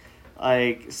year,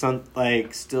 if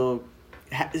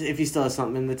he still has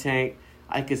something in the tank,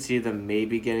 I could see them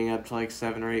maybe getting up to like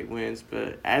 7 or 8 wins,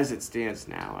 but as it stands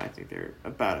now, I think they're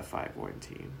about a 5-win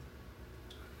team.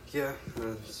 Yeah,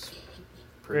 that's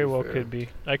pretty Very well fair. could be.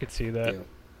 I could see that. Yeah,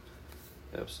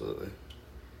 absolutely.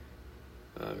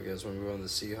 You guys want to move on to the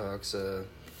Seahawks?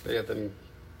 They got them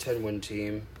 10-win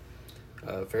team,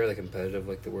 fairly competitive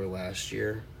like they were last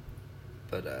year,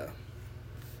 but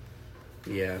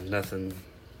yeah, nothing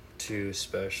too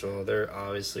special. They're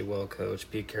obviously well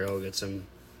coached. Pete Carroll gets them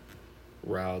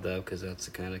riled up because that's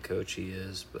the kind of coach he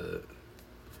is, but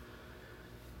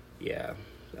yeah,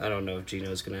 I don't know if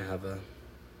Gino's going to have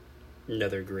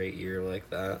another great year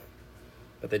like that,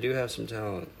 but they do have some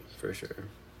talent for sure.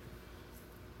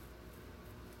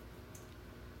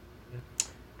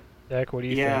 Zach, what do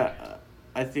you think?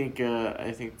 I think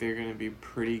they're going to be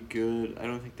pretty good. I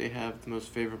don't think they have the most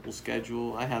favorable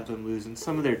schedule. I have them losing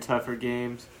some of their tougher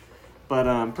games,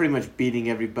 but pretty much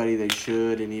beating everybody they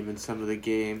should, and even some of the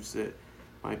games that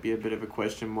might be a bit of a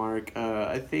question mark.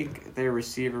 I think their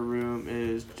receiver room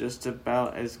is just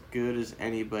about as good as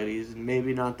anybody's.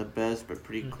 Maybe not the best, but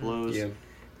pretty close. Yeah.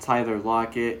 Tyler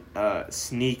Lockett,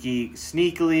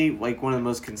 sneakily, like one of the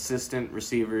most consistent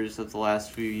receivers of the last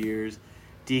few years.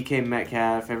 DK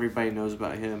Metcalf, everybody knows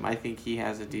about him. I think he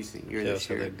has a decent year this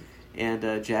year.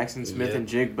 And Jackson Smith and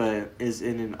Jigba is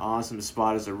in an awesome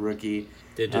spot as a rookie.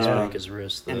 Did just break his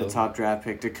wrist, though. And a top draft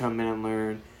pick to come in and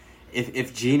learn.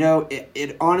 If Geno,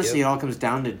 it honestly, it all comes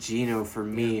down to Geno for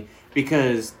me,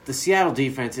 because the Seattle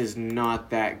defense is not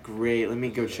that great. Let me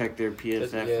go check their PFF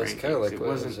rankings. It's kind of like,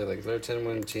 they're a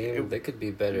 10-win team. They could be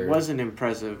better. It wasn't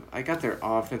impressive. I got their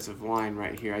offensive line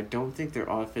right here. I don't think their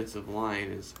offensive line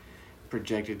is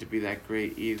projected to be that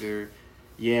great either.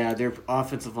 Yeah, their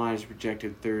offensive line is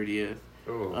projected 30th.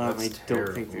 Oh, I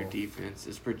don't think their defense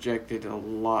is projected a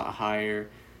lot higher.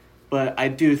 But I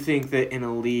do think that in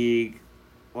a league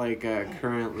like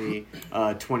currently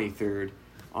 23rd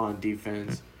on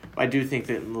defense, I do think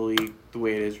that in the league, the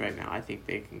way it is right now, I think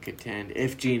they can contend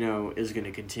if Geno is going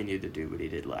to continue to do what he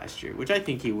did last year, which I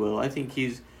think he will. I think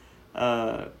he's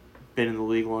been in the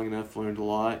league long enough, learned a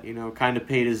lot, kind of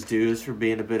paid his dues for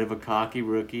being a bit of a cocky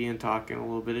rookie and talking a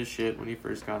little bit of shit when he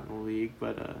first got in the league.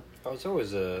 But I was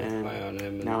always an eye on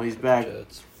him. Now he's back.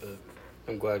 Jets, but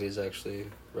I'm glad he's actually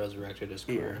resurrected his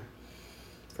career.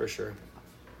 Yeah. For sure.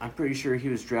 I'm pretty sure he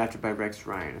was drafted by Rex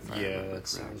Ryan. If I remember that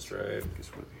sounds right.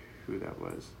 Who that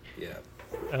was? Yeah.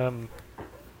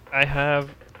 I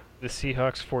have the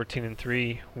Seahawks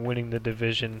 14-3 winning the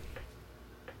division.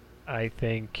 I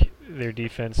think their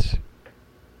defense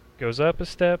goes up a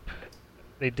step.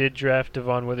 They did draft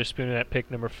Devon Witherspoon at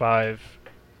pick number 5,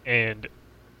 and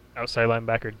outside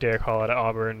linebacker Derek Hall out of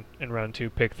Auburn in round 2,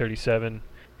 pick 37.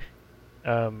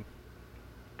 Their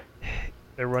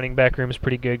running back room is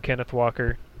pretty good. Kenneth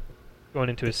Walker, going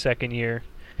into his second year,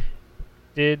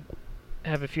 did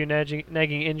have a few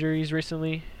nagging injuries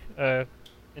recently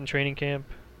in training camp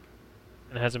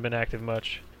and hasn't been active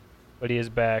much, but he is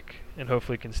back and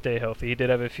hopefully can stay healthy. He did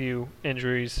have a few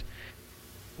injuries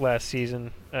last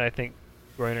season, I think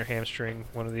groin or hamstring,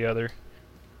 one or the other.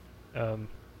 The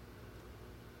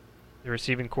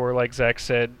receiving core, like Zach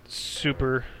said,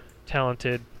 super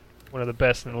talented, one of the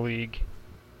best in the league.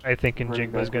 I think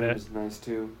Njigba's gonna. Nice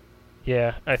too.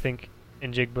 Yeah, I think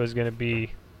Njigba's gonna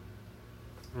be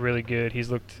really good.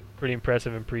 He's looked pretty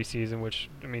impressive in preseason, which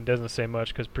doesn't say much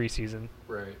because preseason.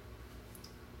 Right.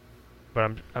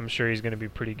 But I'm sure he's gonna be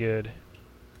pretty good.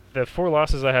 The 3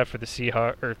 losses I have for the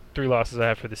Seahawks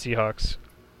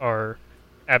are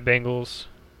at Bengals,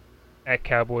 at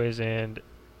Cowboys, and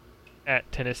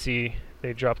at Tennessee.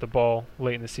 They dropped the ball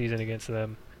late in the season against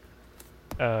them.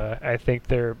 I think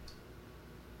their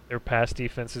pass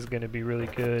defense is going to be really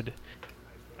good.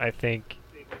 I think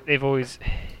they're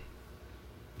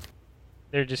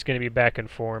just going to be back in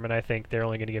form, and I think they're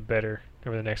only going to get better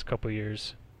over the next couple of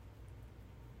years.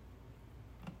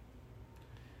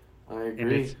 I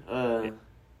agree.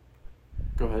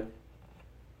 Go ahead.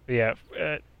 Yeah,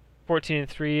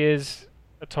 14-3 is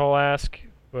a tall ask,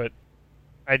 but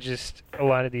a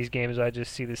lot of these games, I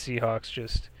just see the Seahawks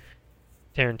just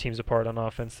tearing teams apart on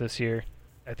offense this year.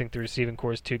 I think the receiving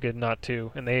core is too good not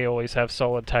to, and they always have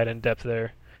solid tight end depth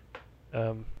there.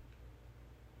 I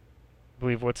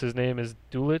believe what's his name is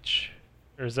Dulich,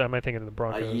 or am I thinking of the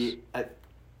Broncos? I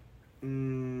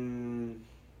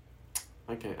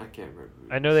can't remember.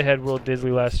 I know they had Will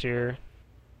Disley last year.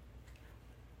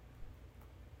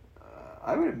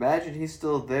 I would imagine he's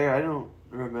still there. I don't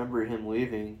remember him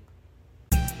leaving.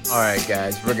 All right,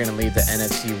 guys, we're going to leave the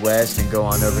NFC West and go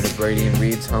on over to Brady and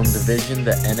Reed's home division,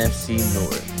 the NFC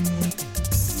North.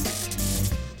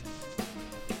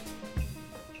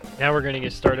 Now we're going to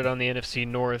get started on the NFC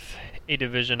North, a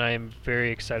division I am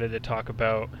very excited to talk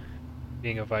about,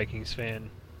 being a Vikings fan.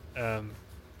 And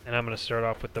I'm going to start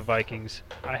off with the Vikings.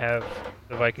 I have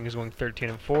the Vikings going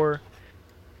 13-4.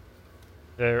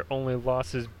 Their only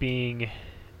losses being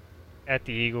at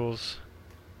the Eagles,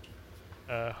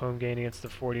 home game against the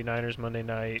 49ers Monday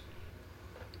night.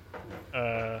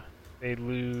 They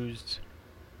lose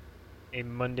a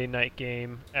Monday night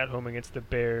game at home against the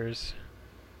Bears.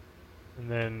 And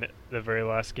then the very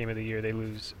last game of the year, they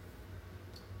lose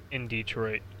in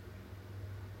Detroit.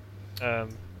 I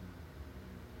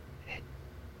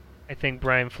think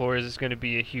Brian Flores is going to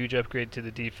be a huge upgrade to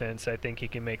the defense. I think he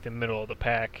can make the middle of the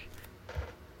pack.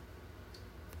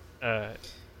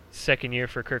 Second year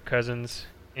for Kirk Cousins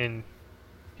in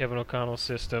Kevin O'Connell's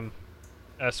system.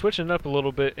 Switching up a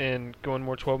little bit and going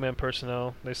more 12-man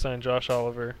personnel. They signed Josh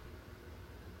Oliver.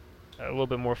 A little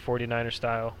bit more 49er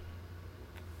style.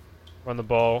 Run the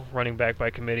ball, running back by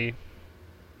committee.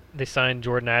 They signed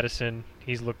Jordan Addison.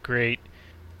 He's looked great.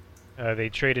 They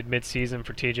traded mid-season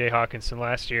for T.J. Hawkinson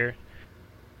last year.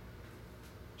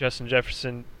 Justin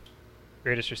Jefferson,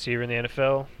 greatest receiver in the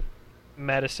NFL.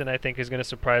 Madison, I think, is going to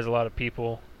surprise a lot of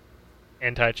people.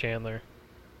 And Ty Chandler.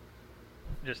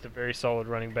 Just a very solid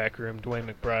running back room.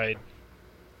 Dwayne McBride.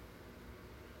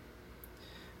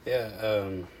 Yeah,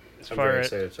 I'm very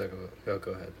excited to talk about. Oh,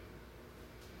 go ahead.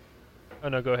 Oh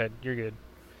no, go ahead. You're good.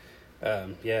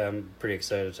 Yeah, I'm pretty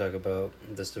excited to talk about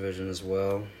this division as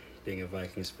well. Being a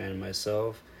Vikings fan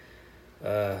myself,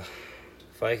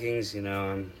 Vikings.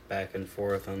 I'm back and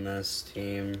forth on this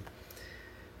team.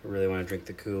 I really want to drink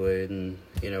the Kool-Aid and,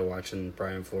 watching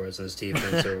Brian Flores and his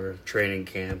defense over training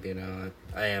camp,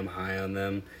 I am high on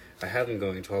them. I have them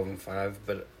going 12-5,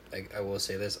 but I will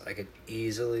say this, I could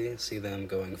easily see them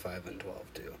going 5-12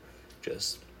 too.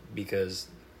 Just because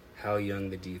how young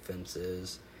the defense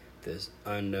is, this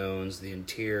unknowns, the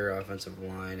interior offensive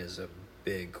line is a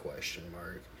big question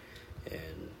mark.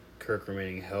 And Kirk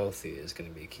remaining healthy is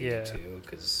going to be key too,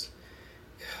 because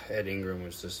Ed Ingram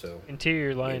was just so...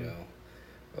 Interior line...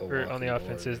 on the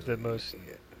offense is the most.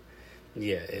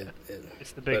 Yeah,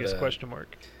 it's the biggest question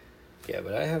mark. Yeah,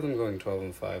 but I have them going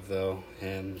 12-5 though,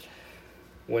 and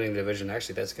winning the division.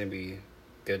 Actually, that's going to be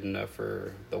good enough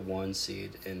for the 1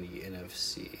 seed in the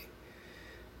NFC.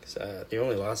 Because the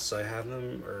only losses I have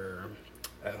them are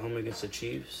at home against the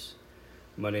Chiefs,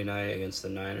 Monday night against the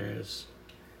Niners,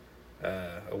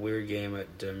 a weird game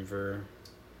at Denver,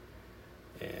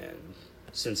 and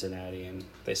Cincinnati, and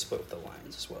they split with the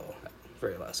Lions as well.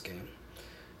 Very last game.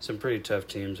 Some pretty tough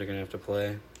teams are going to have to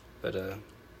play. But,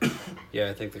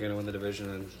 yeah, I think they're going to win the division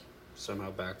and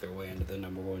somehow back their way into the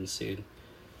number 1 seed.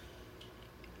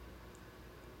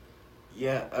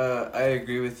 Yeah, I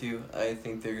agree with you. I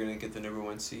think they're going to get the number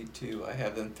 1 seed, too. I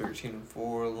have them 13-4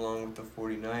 along with the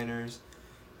 49ers.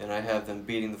 And I have them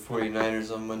beating the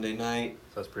 49ers on Monday night.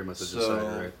 So that's pretty much a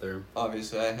decider right there.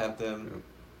 Obviously, I have them.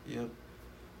 Yep.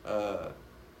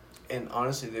 And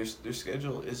honestly, their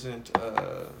schedule isn't.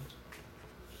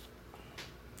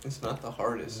 It's not the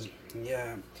hardest.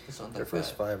 Yeah, it's not that their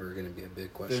first bad. 5 are going to be a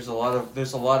big question. There's a lot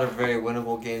of very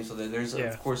winnable games. So there's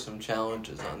of course some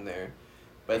challenges on there,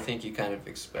 but I think you kind of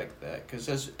expect that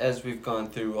because as we've gone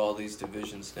through all these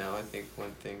divisions now, I think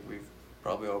one thing we've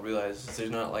probably all realized is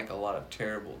there's not like a lot of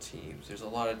terrible teams. There's a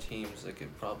lot of teams that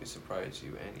could probably surprise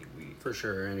you any week. For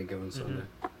sure, any given Sunday.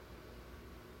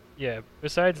 Yeah,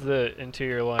 besides the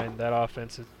interior line, that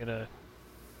offense is going to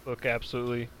look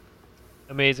absolutely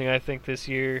amazing, I think, this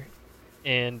year.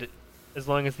 And as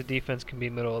long as the defense can be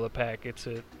middle of the pack, it's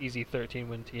an easy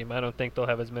 13-win team. I don't think they'll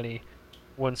have as many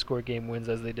one-score game wins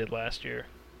as they did last year.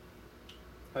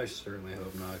 I certainly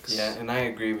hope not. Yeah, and I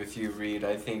agree with you, Reed.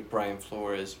 I think Brian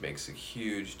Flores makes a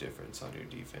huge difference on your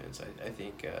defense. I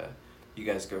think you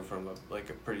guys go from a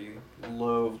pretty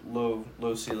low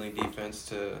ceiling defense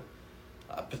to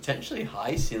potentially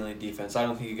high ceiling defense. I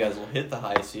don't think you guys will hit the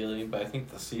high ceiling, but I think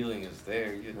the ceiling is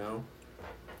there.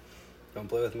 Don't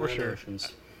play with my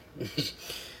emotions.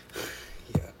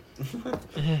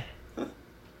 Yeah.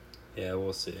 Yeah,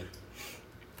 we'll see.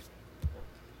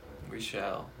 We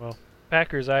shall. Well,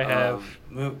 Packers I have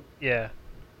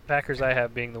Packers I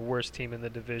have being the worst team in the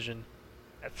division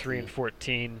at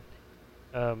 3-14.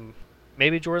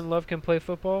 Maybe Jordan Love can play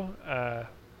football.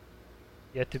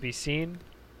 Yet to be seen.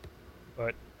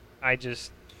 But I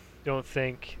just don't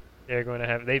think they're going to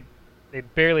have they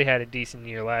barely had a decent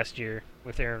year last year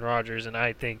with Aaron Rodgers, and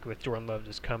I think with Jordan Love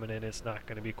just coming in, it's not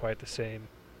going to be quite the same.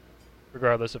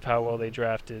 Regardless of how well they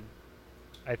drafted,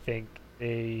 I think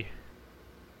they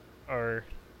are,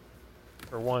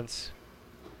 for once,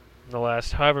 in the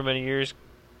last however many years,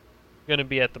 going to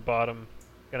be at the bottom,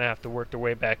 going to have to work their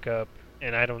way back up,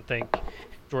 and I don't think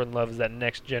Jordan Love is that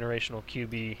next generational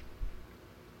QB.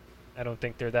 I don't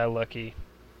think they're that lucky.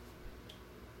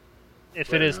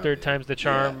 If it is third time's the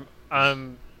charm,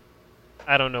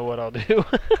 I don't know what I'll do.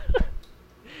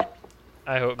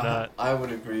 I hope not. I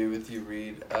would agree with you,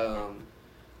 Reed.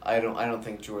 I don't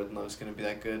think Jordan Love's going to be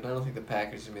that good. And I don't think the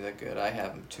Packers are going to be that good. I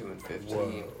have them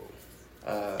 2-15.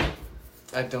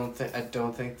 I don't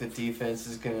think the defense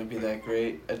is going to be that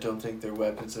great. I don't think their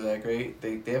weapons are that great.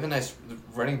 They have a nice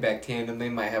running back tandem. They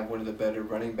might have one of the better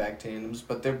running back tandems,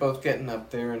 but they're both getting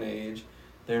up there in age.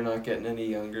 They're not getting any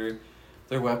younger.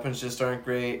 Their weapons just aren't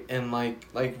great. And like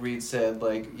Reed said,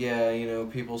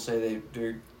 people say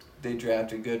they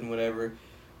drafted good and whatever.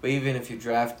 But even if you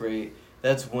draft great,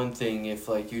 that's one thing. If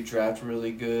you draft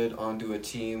really good onto a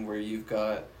team where you've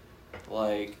got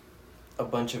a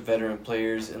bunch of veteran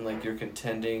players and you're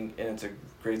contending and it's a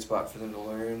great spot for them to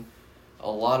learn.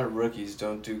 A lot of rookies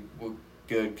don't do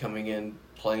good coming in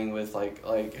playing with I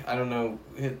don't know,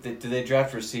 do they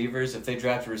draft receivers? If they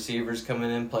draft receivers coming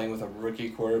in playing with a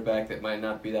rookie quarterback that might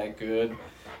not be that good,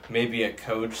 maybe a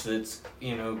coach that's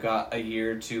got a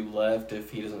year or two left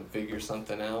if he doesn't figure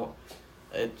something out.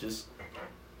 It just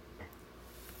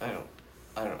I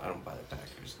don't buy the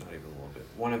Packers, not even a little bit.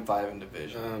 1-5 in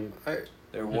division.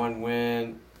 They're 1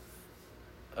 win.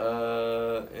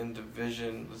 In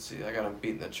division, let's see. I got them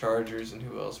beating the Chargers, and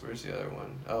who else? Where's the other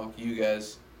one? Oh, you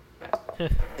guys.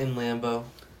 In Lambeau.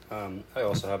 I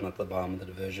also have them at the bottom of the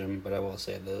division, but I will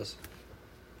say this: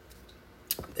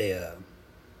 they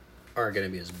aren't going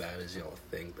to be as bad as y'all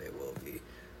think they will be.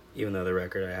 Even though the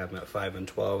record I have them at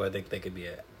 5-12, I think they could be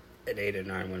an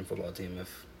 8-9 win football team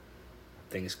if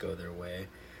things go their way.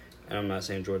 And I'm not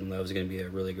saying Jordan Love is going to be a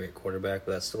really great quarterback,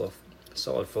 but that's still a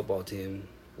solid football team,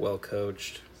 well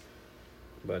coached.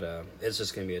 But it's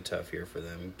just going to be a tough year for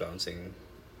them, bouncing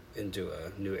into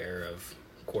a new era of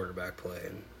quarterback play.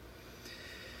 And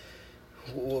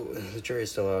well, the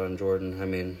jury's still out on Jordan. I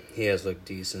mean, he has looked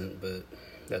decent, but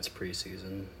that's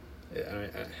preseason.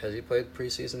 Has he played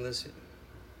preseason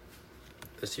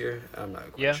this year? I'm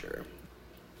not quite sure.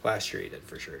 Last year he did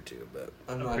for sure too, but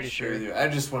I'm not sure either. I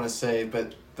just want to say,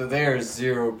 but there's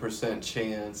 0%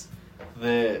 chance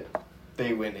that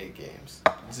they win 8 games.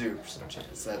 0%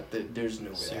 chance that there's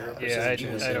no way. Yeah, I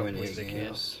don't believe they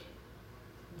can.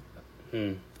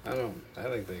 I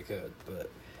think they could, but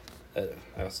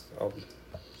I'll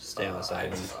stay on the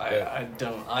side.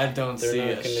 I don't see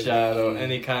a shadow,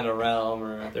 any kind of realm,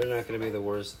 or they're not going to be the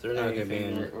worst. They're not going to be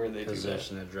in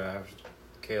position to draft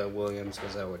Caleb Williams,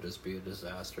 because that would just be a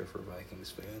disaster for Vikings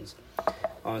fans.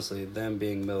 Honestly, them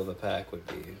being middle of the pack would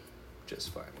be just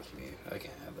fine with me. I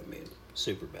can't have them being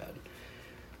super bad.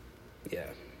 Yeah.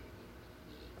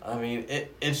 I mean,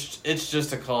 it's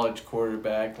just a college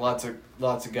quarterback. Lots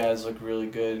of guys look really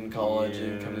good in college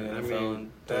and come to the NFL.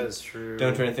 And that is true.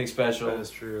 Don't do anything special. That is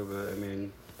true, but I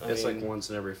mean, it's like once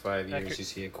in every 5 years you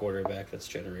see a quarterback that's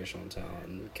generational talent,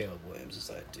 and Caleb Williams is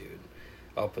that dude.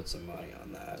 I'll put some money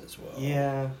on that as well.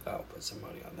 Yeah. I'll put some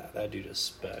money on that. That dude is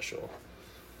special.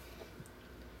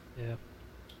 Yeah.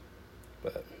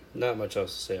 But not much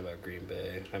else to say about Green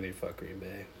Bay. I mean, fuck Green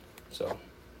Bay. So.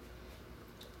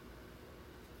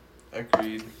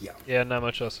 Agreed. Yeah. Yeah, not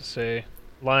much else to say.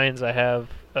 Lions, I have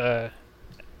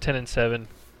 10-7.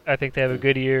 I think they have a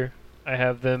good year. I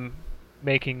have them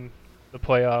making the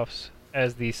playoffs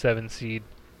as the 7 seed.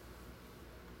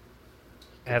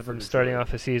 I have them starting off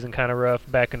the season kind of rough,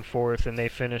 back and forth, and they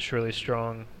finish really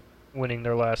strong, winning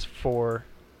their last 4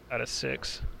 out of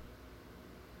 6.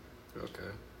 Okay.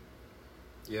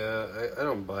 Yeah, I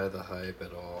don't buy the hype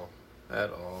at all.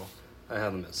 At all. I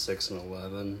have them at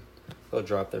 6-11. They'll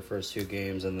drop their first 2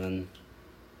 games, and then,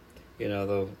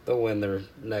 they'll win their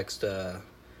next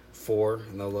 4,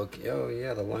 and they'll look, oh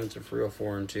yeah, the Lions are for real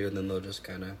 4-2, and then they'll just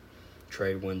kind of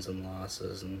trade wins and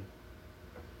losses, and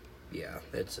yeah,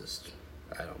 it's just,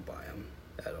 I don't buy them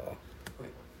at all.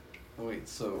 Wait.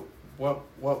 So what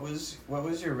was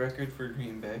your record for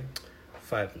Green Bay?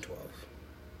 5-12.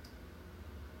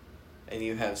 And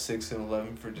you have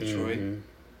 6-11 for Detroit. Mm-hmm.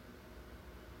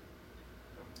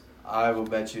 I will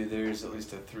bet you there's at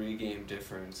least a 3-game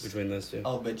difference Between those two?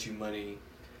 I'll bet you money.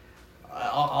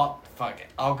 I'll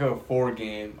go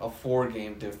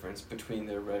 4-game difference between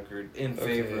their record in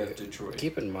favor of Detroit.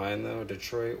 Keep in mind though,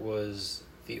 Detroit was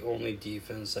the only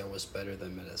defense that was better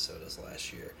than Minnesota's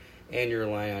last year, and you're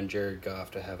relying on Jared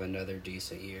Goff to have another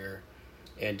decent year,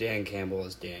 and Dan Campbell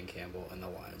is Dan Campbell, and the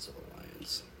Lions are the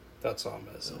Lions. That's all I'm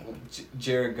gonna say.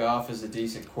 Jared Goff is a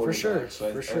decent quarterback,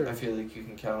 for sure. I feel like you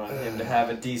can count on him to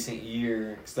have a decent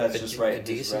year, because that's just right. A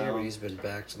decent year, but he's been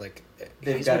back to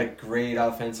They've got a great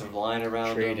offensive line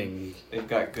around them. They've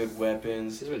got good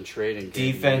weapons. He's been trading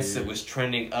defense that was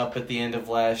trending up at the end of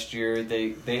last year.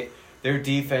 Their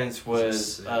defense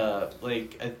was I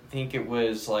think it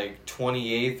was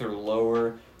 28th or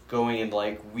lower going in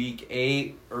week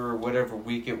 8 or whatever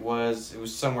week it was. It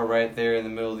was somewhere right there in the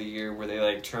middle of the year where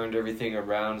they turned everything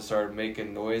around and started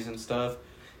making noise and stuff.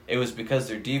 It was because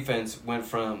their defense went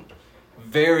from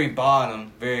very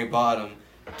bottom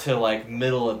to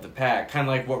middle of the pack, kind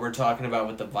of like what we're talking about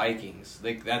with the Vikings.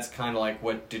 That's kind of like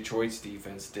what Detroit's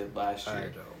defense did last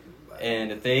year.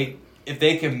 And if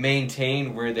they can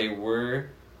maintain where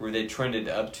they trended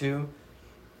up to,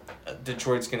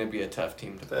 Detroit's going to be a tough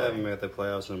team to play. They haven't made the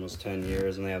playoffs in almost 10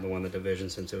 years, and they haven't won the division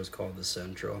since it was called the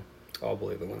Central. I'll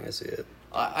believe it when I see it.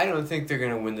 I don't think they're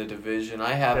going to win the division.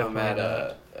 I have them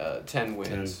at 10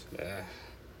 wins. 10,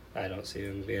 I don't see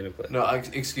them being a play. No,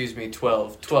 excuse me,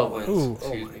 12. 12 wins. Ooh.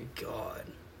 Excuse me. God.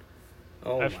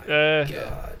 Oh, my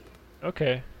God.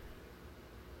 Okay.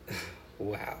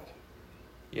 Wow.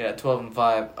 Yeah,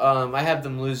 12-5. I have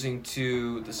them losing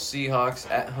to the Seahawks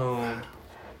at home,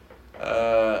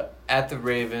 at the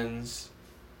Ravens,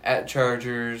 at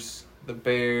Chargers, the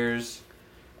Bears,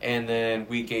 and then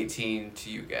Week 18 to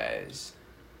you guys.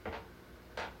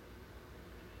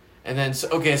 And then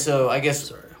so I guess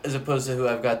Sorry. as opposed to who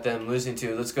I've got them losing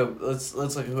to, let's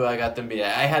look at who I got them beating.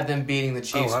 I had them beating the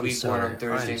Chiefs week 1 on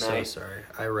Thursday night. I'm so sorry.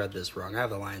 I read this wrong. I have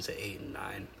the Lions at 8 and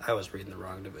 9. I was reading the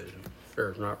wrong division.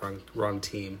 Or not wrong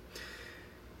team.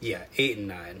 Yeah, 8 and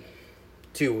 9.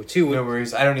 Two. No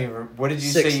worries. I don't even. What did you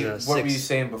say? What were you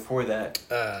saying before that?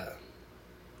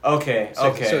 Okay.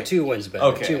 So 2 wins better.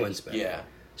 Okay. 2 wins better. Yeah.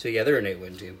 So yeah, they're an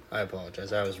 8-win team. I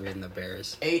apologize. I was reading the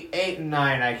Bears. 8 and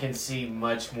 9. I can see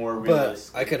much more But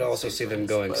realistic. I could also see them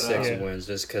going 6 yeah. wins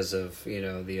just because of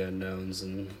the unknowns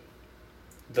and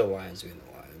the Lions being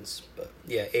the Lions. But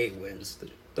yeah, 8 wins.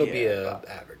 They'll be a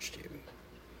average team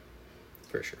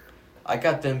for sure. I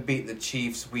got them beat the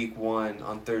Chiefs week 1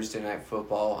 on Thursday Night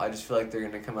Football. I just feel like they're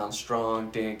going to come out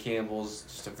strong. Dan Campbell's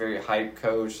just a very hype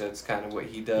coach. That's kind of what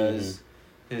he does.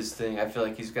 His thing. I feel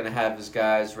like he's going to have his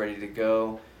guys ready to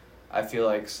go. I feel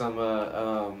like some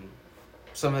of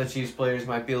the Chiefs players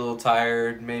might be a little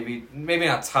tired. Maybe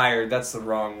not tired. That's the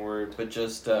wrong word. But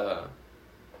just not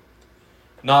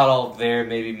all there.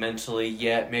 Maybe mentally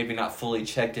yet. Maybe not fully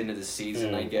checked into the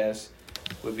season. I guess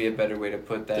would be a better way to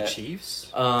put that. The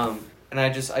Chiefs. And I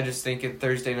just think at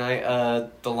Thursday night,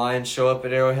 the Lions show up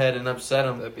at Arrowhead and upset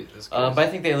them. But I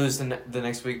think they lose the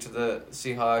next week to the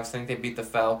Seahawks. I think they beat the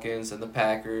Falcons and the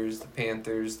Packers, the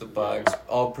Panthers, the Bucs.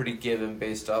 All pretty given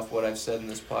based off what I've said in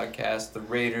this podcast. The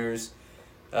Raiders,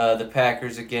 the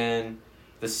Packers again,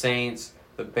 the Saints,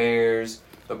 the Bears,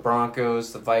 the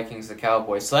Broncos, the Vikings, the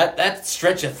Cowboys. So that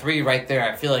stretch of 3 right there,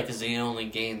 I feel like is the only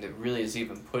game that really is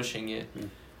even pushing it.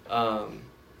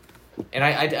 And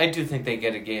I do think they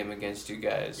get a game against you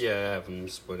guys. Yeah, I have them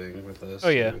splitting with us. Oh,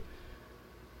 yeah.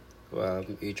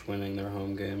 Each winning their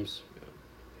home games.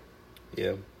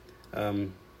 Yeah. I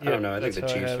don't know. I think the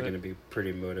Chiefs are going to be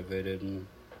pretty motivated and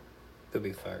they'll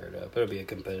be fired up. It'll be a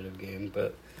competitive game,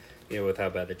 but with how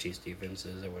bad the Chiefs defense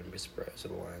is, I wouldn't be surprised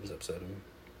if the Lions upset them.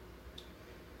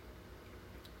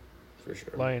 For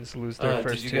sure. Lions lose their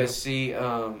first 2. Did you guys see...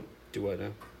 Do what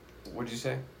now? What'd you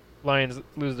say? Lions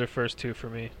lose their first 2 for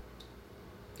me.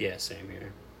 Yeah, same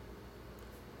here.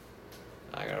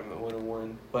 I got them at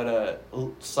 1-1. But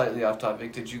slightly off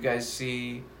topic, did you guys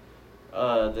see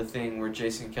the thing where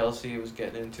Jason Kelce was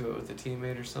getting into it with a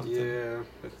teammate or something? Yeah,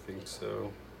 I think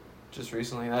so. Just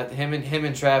recently, him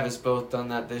and Travis both done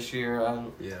that this year. I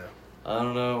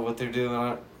don't know what they're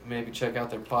doing. Maybe check out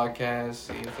their podcast,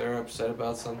 see if they're upset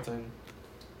about something.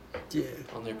 Yeah.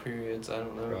 On their periods, I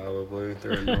don't know. Probably.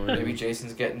 They're annoying. Maybe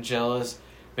Jason's getting jealous.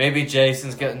 Maybe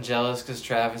Jason's getting jealous because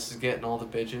Travis is getting all the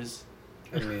bitches.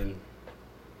 I mean,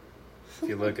 if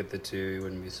you look at the 2, you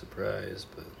wouldn't be surprised,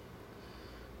 but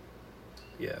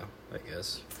yeah, I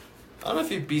guess. I don't know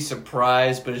if you'd be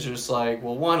surprised, but it's just like,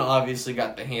 well, one obviously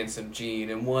got the handsome gene,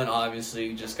 and one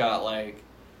obviously just got like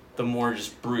the more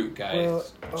just brute guy. Well,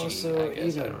 gene, also, I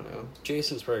guess. I don't know.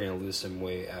 Jason's probably going to lose some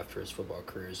weight after his football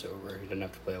career is over. He doesn't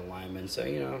have to play a lineman, so,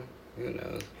 who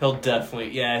knows? He'll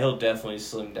definitely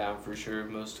slim down for sure.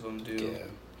 Most of them do. Yeah,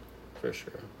 for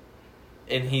sure.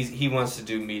 And he wants to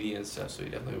do media and stuff, so he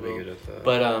definitely will. Good at that.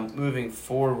 But moving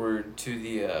forward to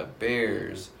the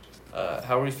Bears,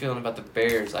 how are we feeling about the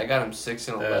Bears? I got them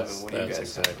 6-11. What do you guys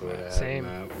exactly what I had Same.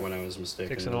 when I was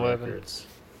mistaken. 6-11.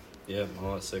 Yep,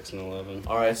 all at 6-11.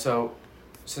 All right, so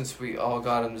since we all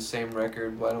got them the same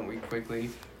record, why don't we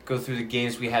quickly go through the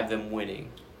games we have them winning?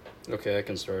 Okay, I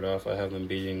can start off. I have them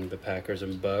beating the Packers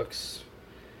and Bucs,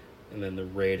 and then the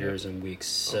Raiders in Week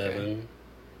 7, Okay.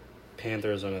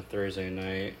 Panthers on a Thursday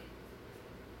night,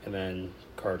 and then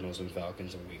Cardinals and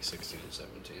Falcons in Week 16 and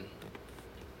 17.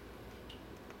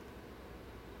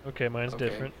 Okay, mine's Okay.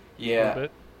 different. A Yeah, little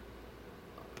bit.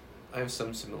 I have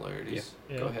some similarities.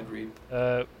 Yeah. Go ahead, Reed.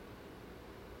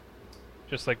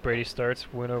 Just like Brady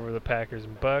starts, win over the Packers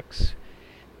and Bucks.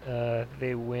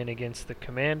 They win against the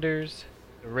Commanders,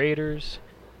 the Raiders.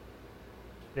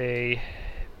 They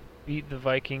beat the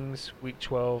Vikings Week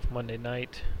 12 Monday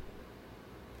night.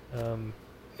 And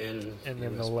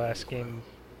then the last game.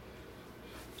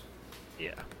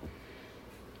 Yeah.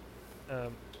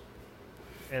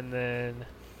 And then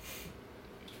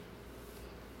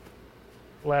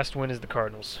last win is the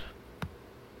Cardinals.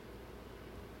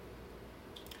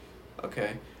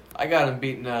 Okay. I got them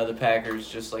beating the Packers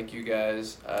just like you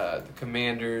guys. The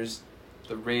Commanders,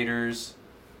 the Raiders,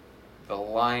 the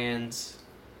Lions,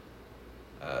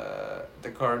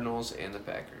 the Cardinals, and the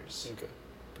Packers. Okay,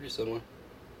 pretty similar.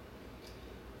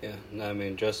 Yeah, no, I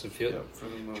mean Justin Fields. Yep, for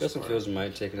the most Justin part. Fields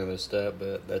might take another step,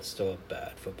 but that's still a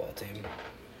bad football team.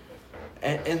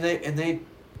 And they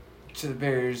to the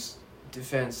Bears'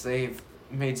 defense, they've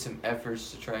made some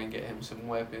efforts to try and get him some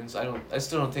weapons. I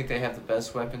still don't think they have the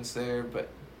best weapons there, but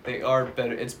they are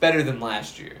better. It's better than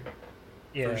last year.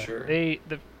 Yeah, for sure. They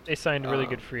signed really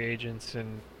good free agents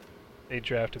and they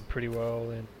drafted pretty well,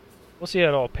 and we'll see how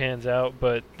it all pans out.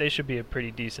 But they should be a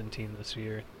pretty decent team this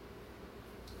year.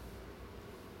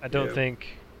 I don't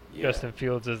think Justin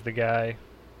Fields is the guy.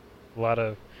 A lot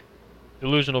of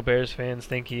delusional Bears fans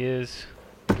think he is.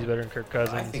 He's better than Kirk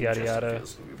Cousins, I think yada Justin yada.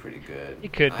 Fields could be pretty good. He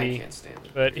could I be, can't stand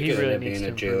him. but he really being needs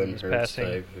a to improve Jalen his Hurts passing.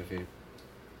 type if he,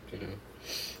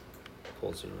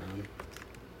 pulls it around.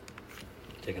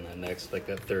 Taking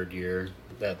that third year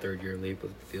leap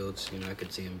with Fields. I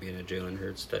could see him being a Jalen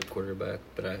Hurts type quarterback,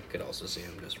 but I could also see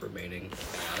him just remaining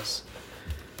ass.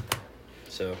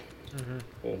 So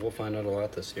we'll find out a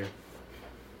lot this year.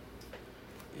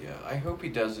 Yeah, I hope he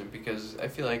doesn't, because I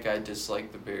feel like I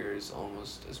dislike the Bears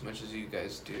almost as much as you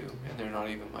guys do, and they're not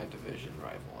even my division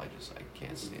rival. I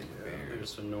can't stand the Bears. They're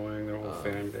just annoying, their whole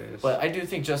fan base. But I do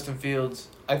think Justin Fields.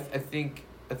 I think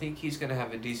he's gonna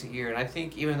have a decent year, and I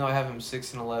think even though I have him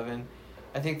 6-11,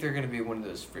 I think they're gonna be one of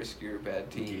those friskier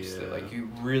bad teams that you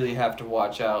really have to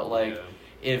watch out.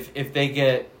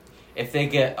 If they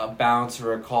get a bounce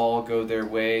or a call go their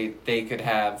way, they could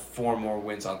have 4 more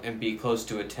wins and be close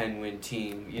to a 10-win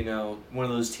team. One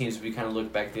of those teams we kind of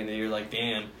look back at the end of the year like,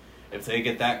 damn, if they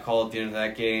get that call at the end of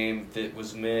that game that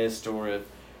was missed, or if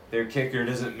their kicker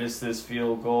doesn't miss this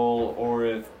field goal, or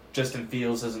if Justin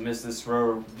Fields doesn't miss this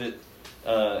throw,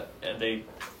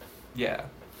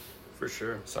 For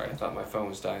sure. Sorry, I thought my phone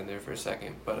was dying there for a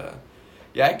second. But,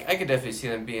 I could definitely see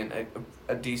them being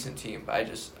a decent team, but I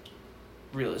just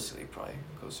realistically probably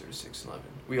closer to 6-11.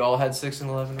 We all had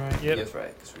 6-11, right? Yep. That's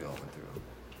right, because we all went through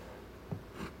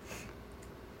them.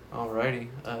 Alrighty.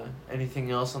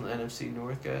 Anything else on the NFC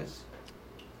North, guys?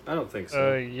 I don't think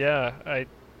so.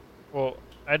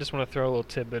 I just want to throw a little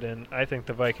tidbit in. I think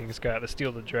the Vikings got the steal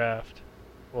of the draft.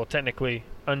 Well, technically,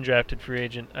 undrafted free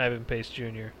agent Ivan Pace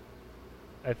Jr.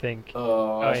 I think.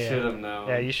 I should have known.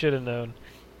 Yeah, you should have known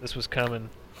this was coming.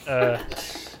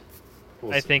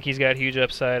 I think he's got huge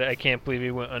upside. I can't believe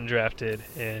he went undrafted,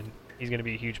 and he's going to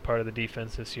be a huge part of the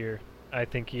defense this year. I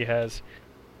think he has,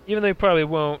 even though he probably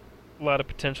won't, a lot of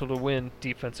potential to win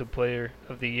Defensive Player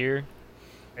of the Year.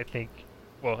 I think,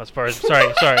 as far as, sorry.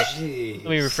 Jeez, Let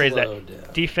me rephrase that.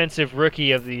 Down. Defensive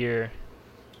Rookie of the Year.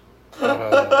 Oh, my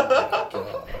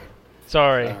God.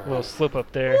 Sorry, All right. little slip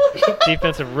up there.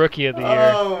 Defensive Rookie of the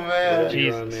Year. Oh, man.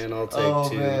 Jesus. Man, I'll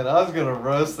take 2. Man, I was going to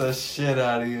roast the shit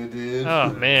out of you, dude.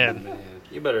 Oh, man.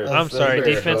 You better. I'm sorry, you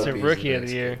better Defensive hope he's Rookie the of the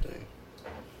next Year. good thing.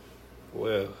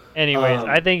 Whoa. Anyways,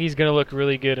 I think he's going to look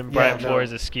really good in Brian no.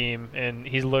 Flores' scheme, and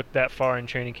he's looked that far in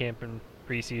training camp and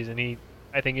preseason.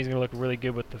 I think he's going to look really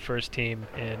good with the first team,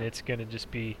 and it's going to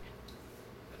just be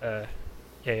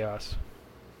chaos.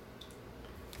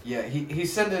 Yeah,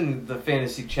 he's sending the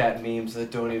fantasy chat memes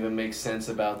that don't even make sense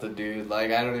about the dude.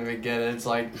 Like, I don't even get it. It's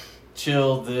like,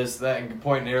 chill, this, that, and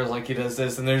pointing arrows like he does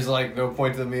this, and there's, like, no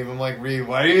point to the meme. I'm like, Reed,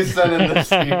 why are you sending this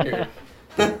here?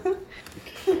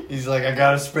 He's like, I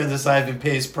gotta spread this Ivan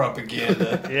Pace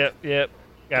propaganda. Yep.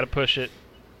 Gotta push it.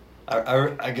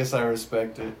 I guess I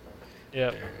respect it.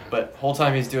 Yep. But whole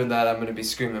time he's doing that, I'm gonna be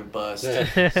screaming bust. So,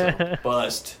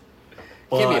 bust.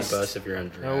 Can't be a bust if you're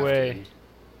undrafted. No way.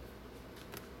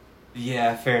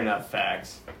 Yeah, fair enough.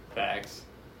 Facts.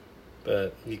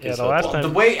 But you can Yeah, the still last talk,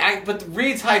 time- But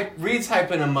Reed's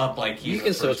hyping him up like he's. You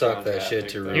can still talk that shit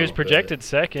to Reed. He was projected You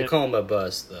second, call him a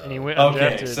bust though. and he went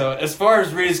Okay, undrafted. so as far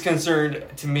as Reed is concerned,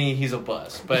 to me he's a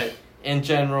bust. But in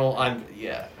general, I'm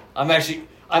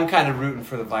kind of rooting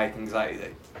for the Vikings.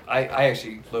 I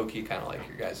actually low key kind of like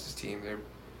your guys' team. They're,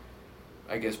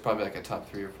 I guess, probably like a top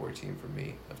 3 or 4 team for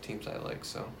me of teams I like.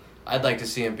 So I'd like to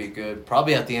see them be good.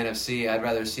 Probably at the NFC. I'd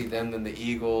rather see them than the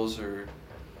Eagles or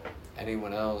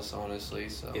anyone else, honestly.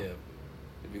 So Yeah,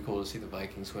 it'd be cool to see the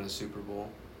Vikings win a Super Bowl.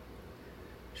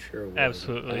 sure would.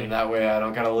 Absolutely. And that way I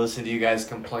don't gotta listen to you guys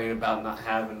complain about not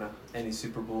having any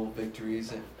Super Bowl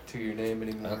victories to your name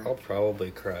anymore. I'll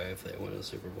probably cry if they win a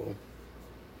Super Bowl.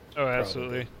 Oh,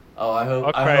 absolutely. Oh, I hope.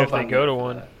 I'll cry hope if they I'm go to there for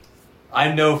one. that.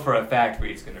 I know for a fact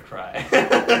Reed's gonna cry.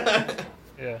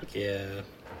 Yeah. Yeah,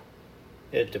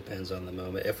 it depends on the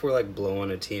moment. If we're like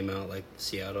blowing a team out like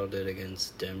Seattle did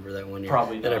against Denver that one year,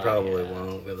 Probably then I not, probably yeah.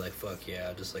 won't. We're like, fuck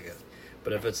yeah, just like a.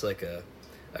 But if it's like a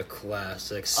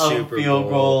classic A Super field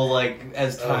Bowl, goal, like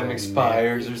as time oh,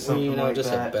 expires man. or something like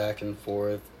just that. a back and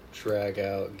forth drag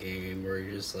out game where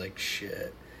you're just like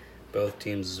shit. Both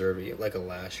teams deserve it, like a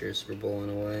last year's Super Bowl in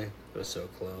a way. It was so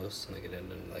close, and like it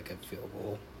ended in like a field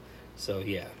goal. So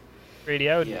yeah, Brady,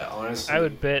 Yeah, honestly. I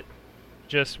would bet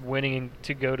just winning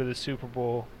to go to the Super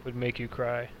Bowl would make you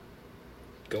cry.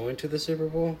 going to the Super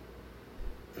Bowl.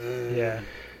 Yeah.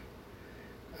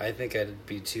 I think I'd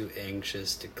be too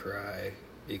anxious to cry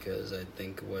because I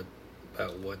think what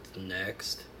about what's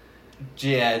next.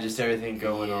 Yeah, just everything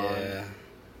going Yeah,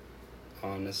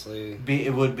 honestly.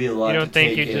 It would be a lot. You don't to think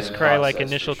take you in just and cry like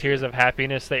process, initial for tears sure. of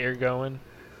happiness that you're going?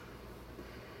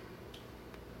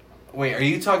 Wait, are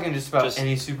you talking just about Just-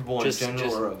 any Super Bowl just- in general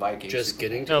just- or a Vikings? just Super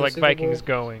getting Bowl? to No, the like Super Vikings Bowl?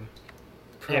 going.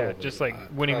 Yeah, Probably just like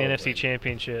not. winning the Probably. NFC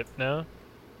Championship. No?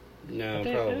 No, I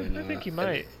think- probably I not. think you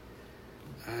might.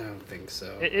 I don't think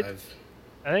so. I think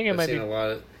it I've might seen be a lot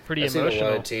of pretty I've seen a lot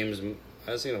emotional. of teams.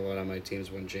 I've seen a lot of my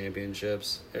teams win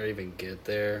championships or even get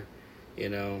there, you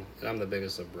know. And I'm the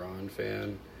biggest LeBron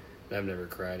fan, and I've never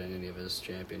cried in any of his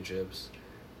championships.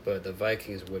 But the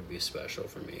Vikings would be special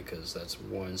for me because that's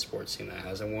one sports team that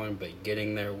hasn't won. But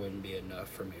getting there wouldn't be enough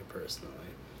for me personally.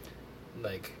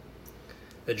 Like,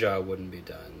 the job wouldn't be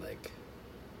done. Like,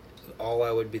 all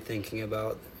I would be thinking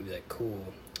about would be like, cool,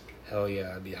 hell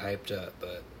yeah, I'd be hyped up.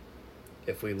 But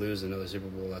if we lose another Super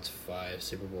Bowl, that's 5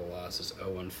 Super Bowl losses,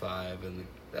 0-5, and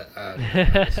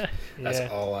that's Yeah.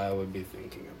 all I would be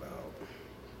thinking about.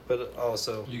 But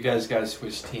also, You guys got to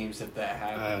switch teams if that I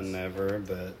happens. never.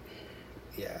 But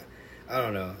yeah, I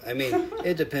don't know. I mean,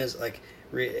 it depends. Like,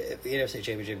 if the NFC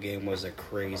Championship game was a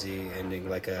crazy ending,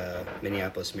 like a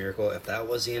Minneapolis Miracle, if that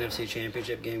was the NFC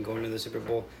Championship game going to the Super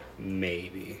Bowl,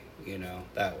 maybe, you know,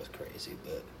 that was crazy.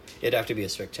 But it'd have to be a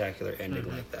spectacular ending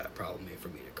like that, probably, for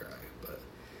me to cry. But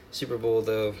Super Bowl,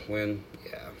 though, win,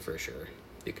 yeah, for sure.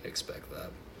 You can expect that.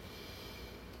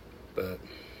 But,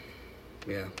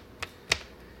 yeah.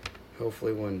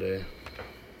 Hopefully one day.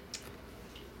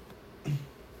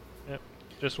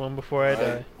 Just one before I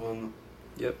die. Alright,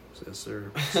 Yep, yes,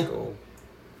 sir. Skull.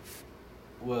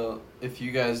 well, if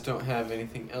you guys don't have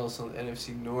anything else on the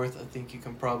NFC North, I think you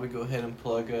can probably go ahead and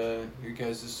plug your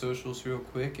guys' socials real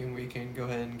quick, and we can go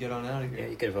ahead and get on out of Yeah, here.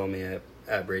 you can follow me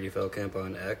at Brady Feldkamp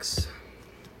on X.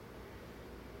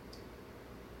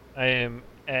 I am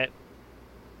at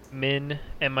minn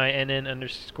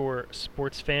 _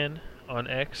 sports fan on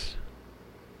X.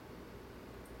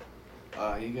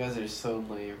 You guys are so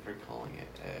lame for calling it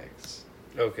X.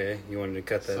 Okay, you wanted to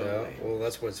cut that So out? lame. Well,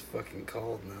 that's what it's fucking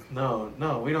called now.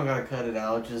 No, we don't gotta cut it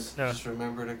out. Just No.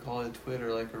 remember to call it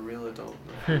Twitter like a real adult.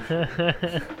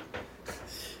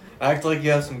 Act like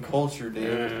you have some culture,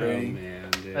 David Brady. man,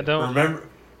 dude. I don't.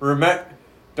 Remember.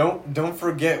 Don't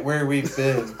forget where we've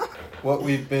been, what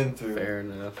we've been through. Fair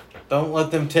enough. Don't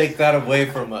let them take that away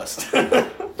from us. Fair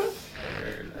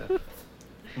enough.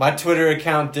 My Twitter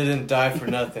account didn't die for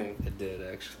nothing. It did,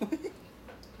 actually.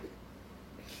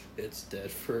 It's dead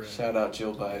forever. Shout out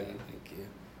Jill Yeah, Biden. thank you.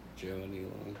 Joe and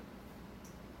Elon.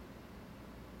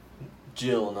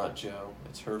 Jill, not Joe.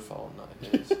 It's her fault, not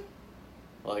his.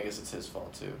 Well, I guess it's his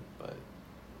fault too,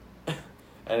 but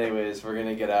anyways, we're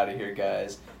gonna get out of here,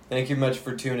 guys. Thank you much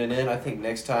for tuning in. I think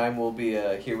next time we'll be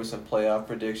here with some playoff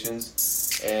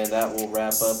predictions, and that will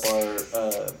wrap up our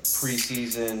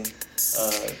preseason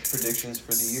predictions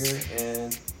for the year,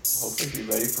 and hopefully be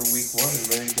ready for week 1 and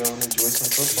ready to go and enjoy some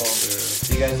football.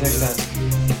 See you guys next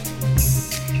time.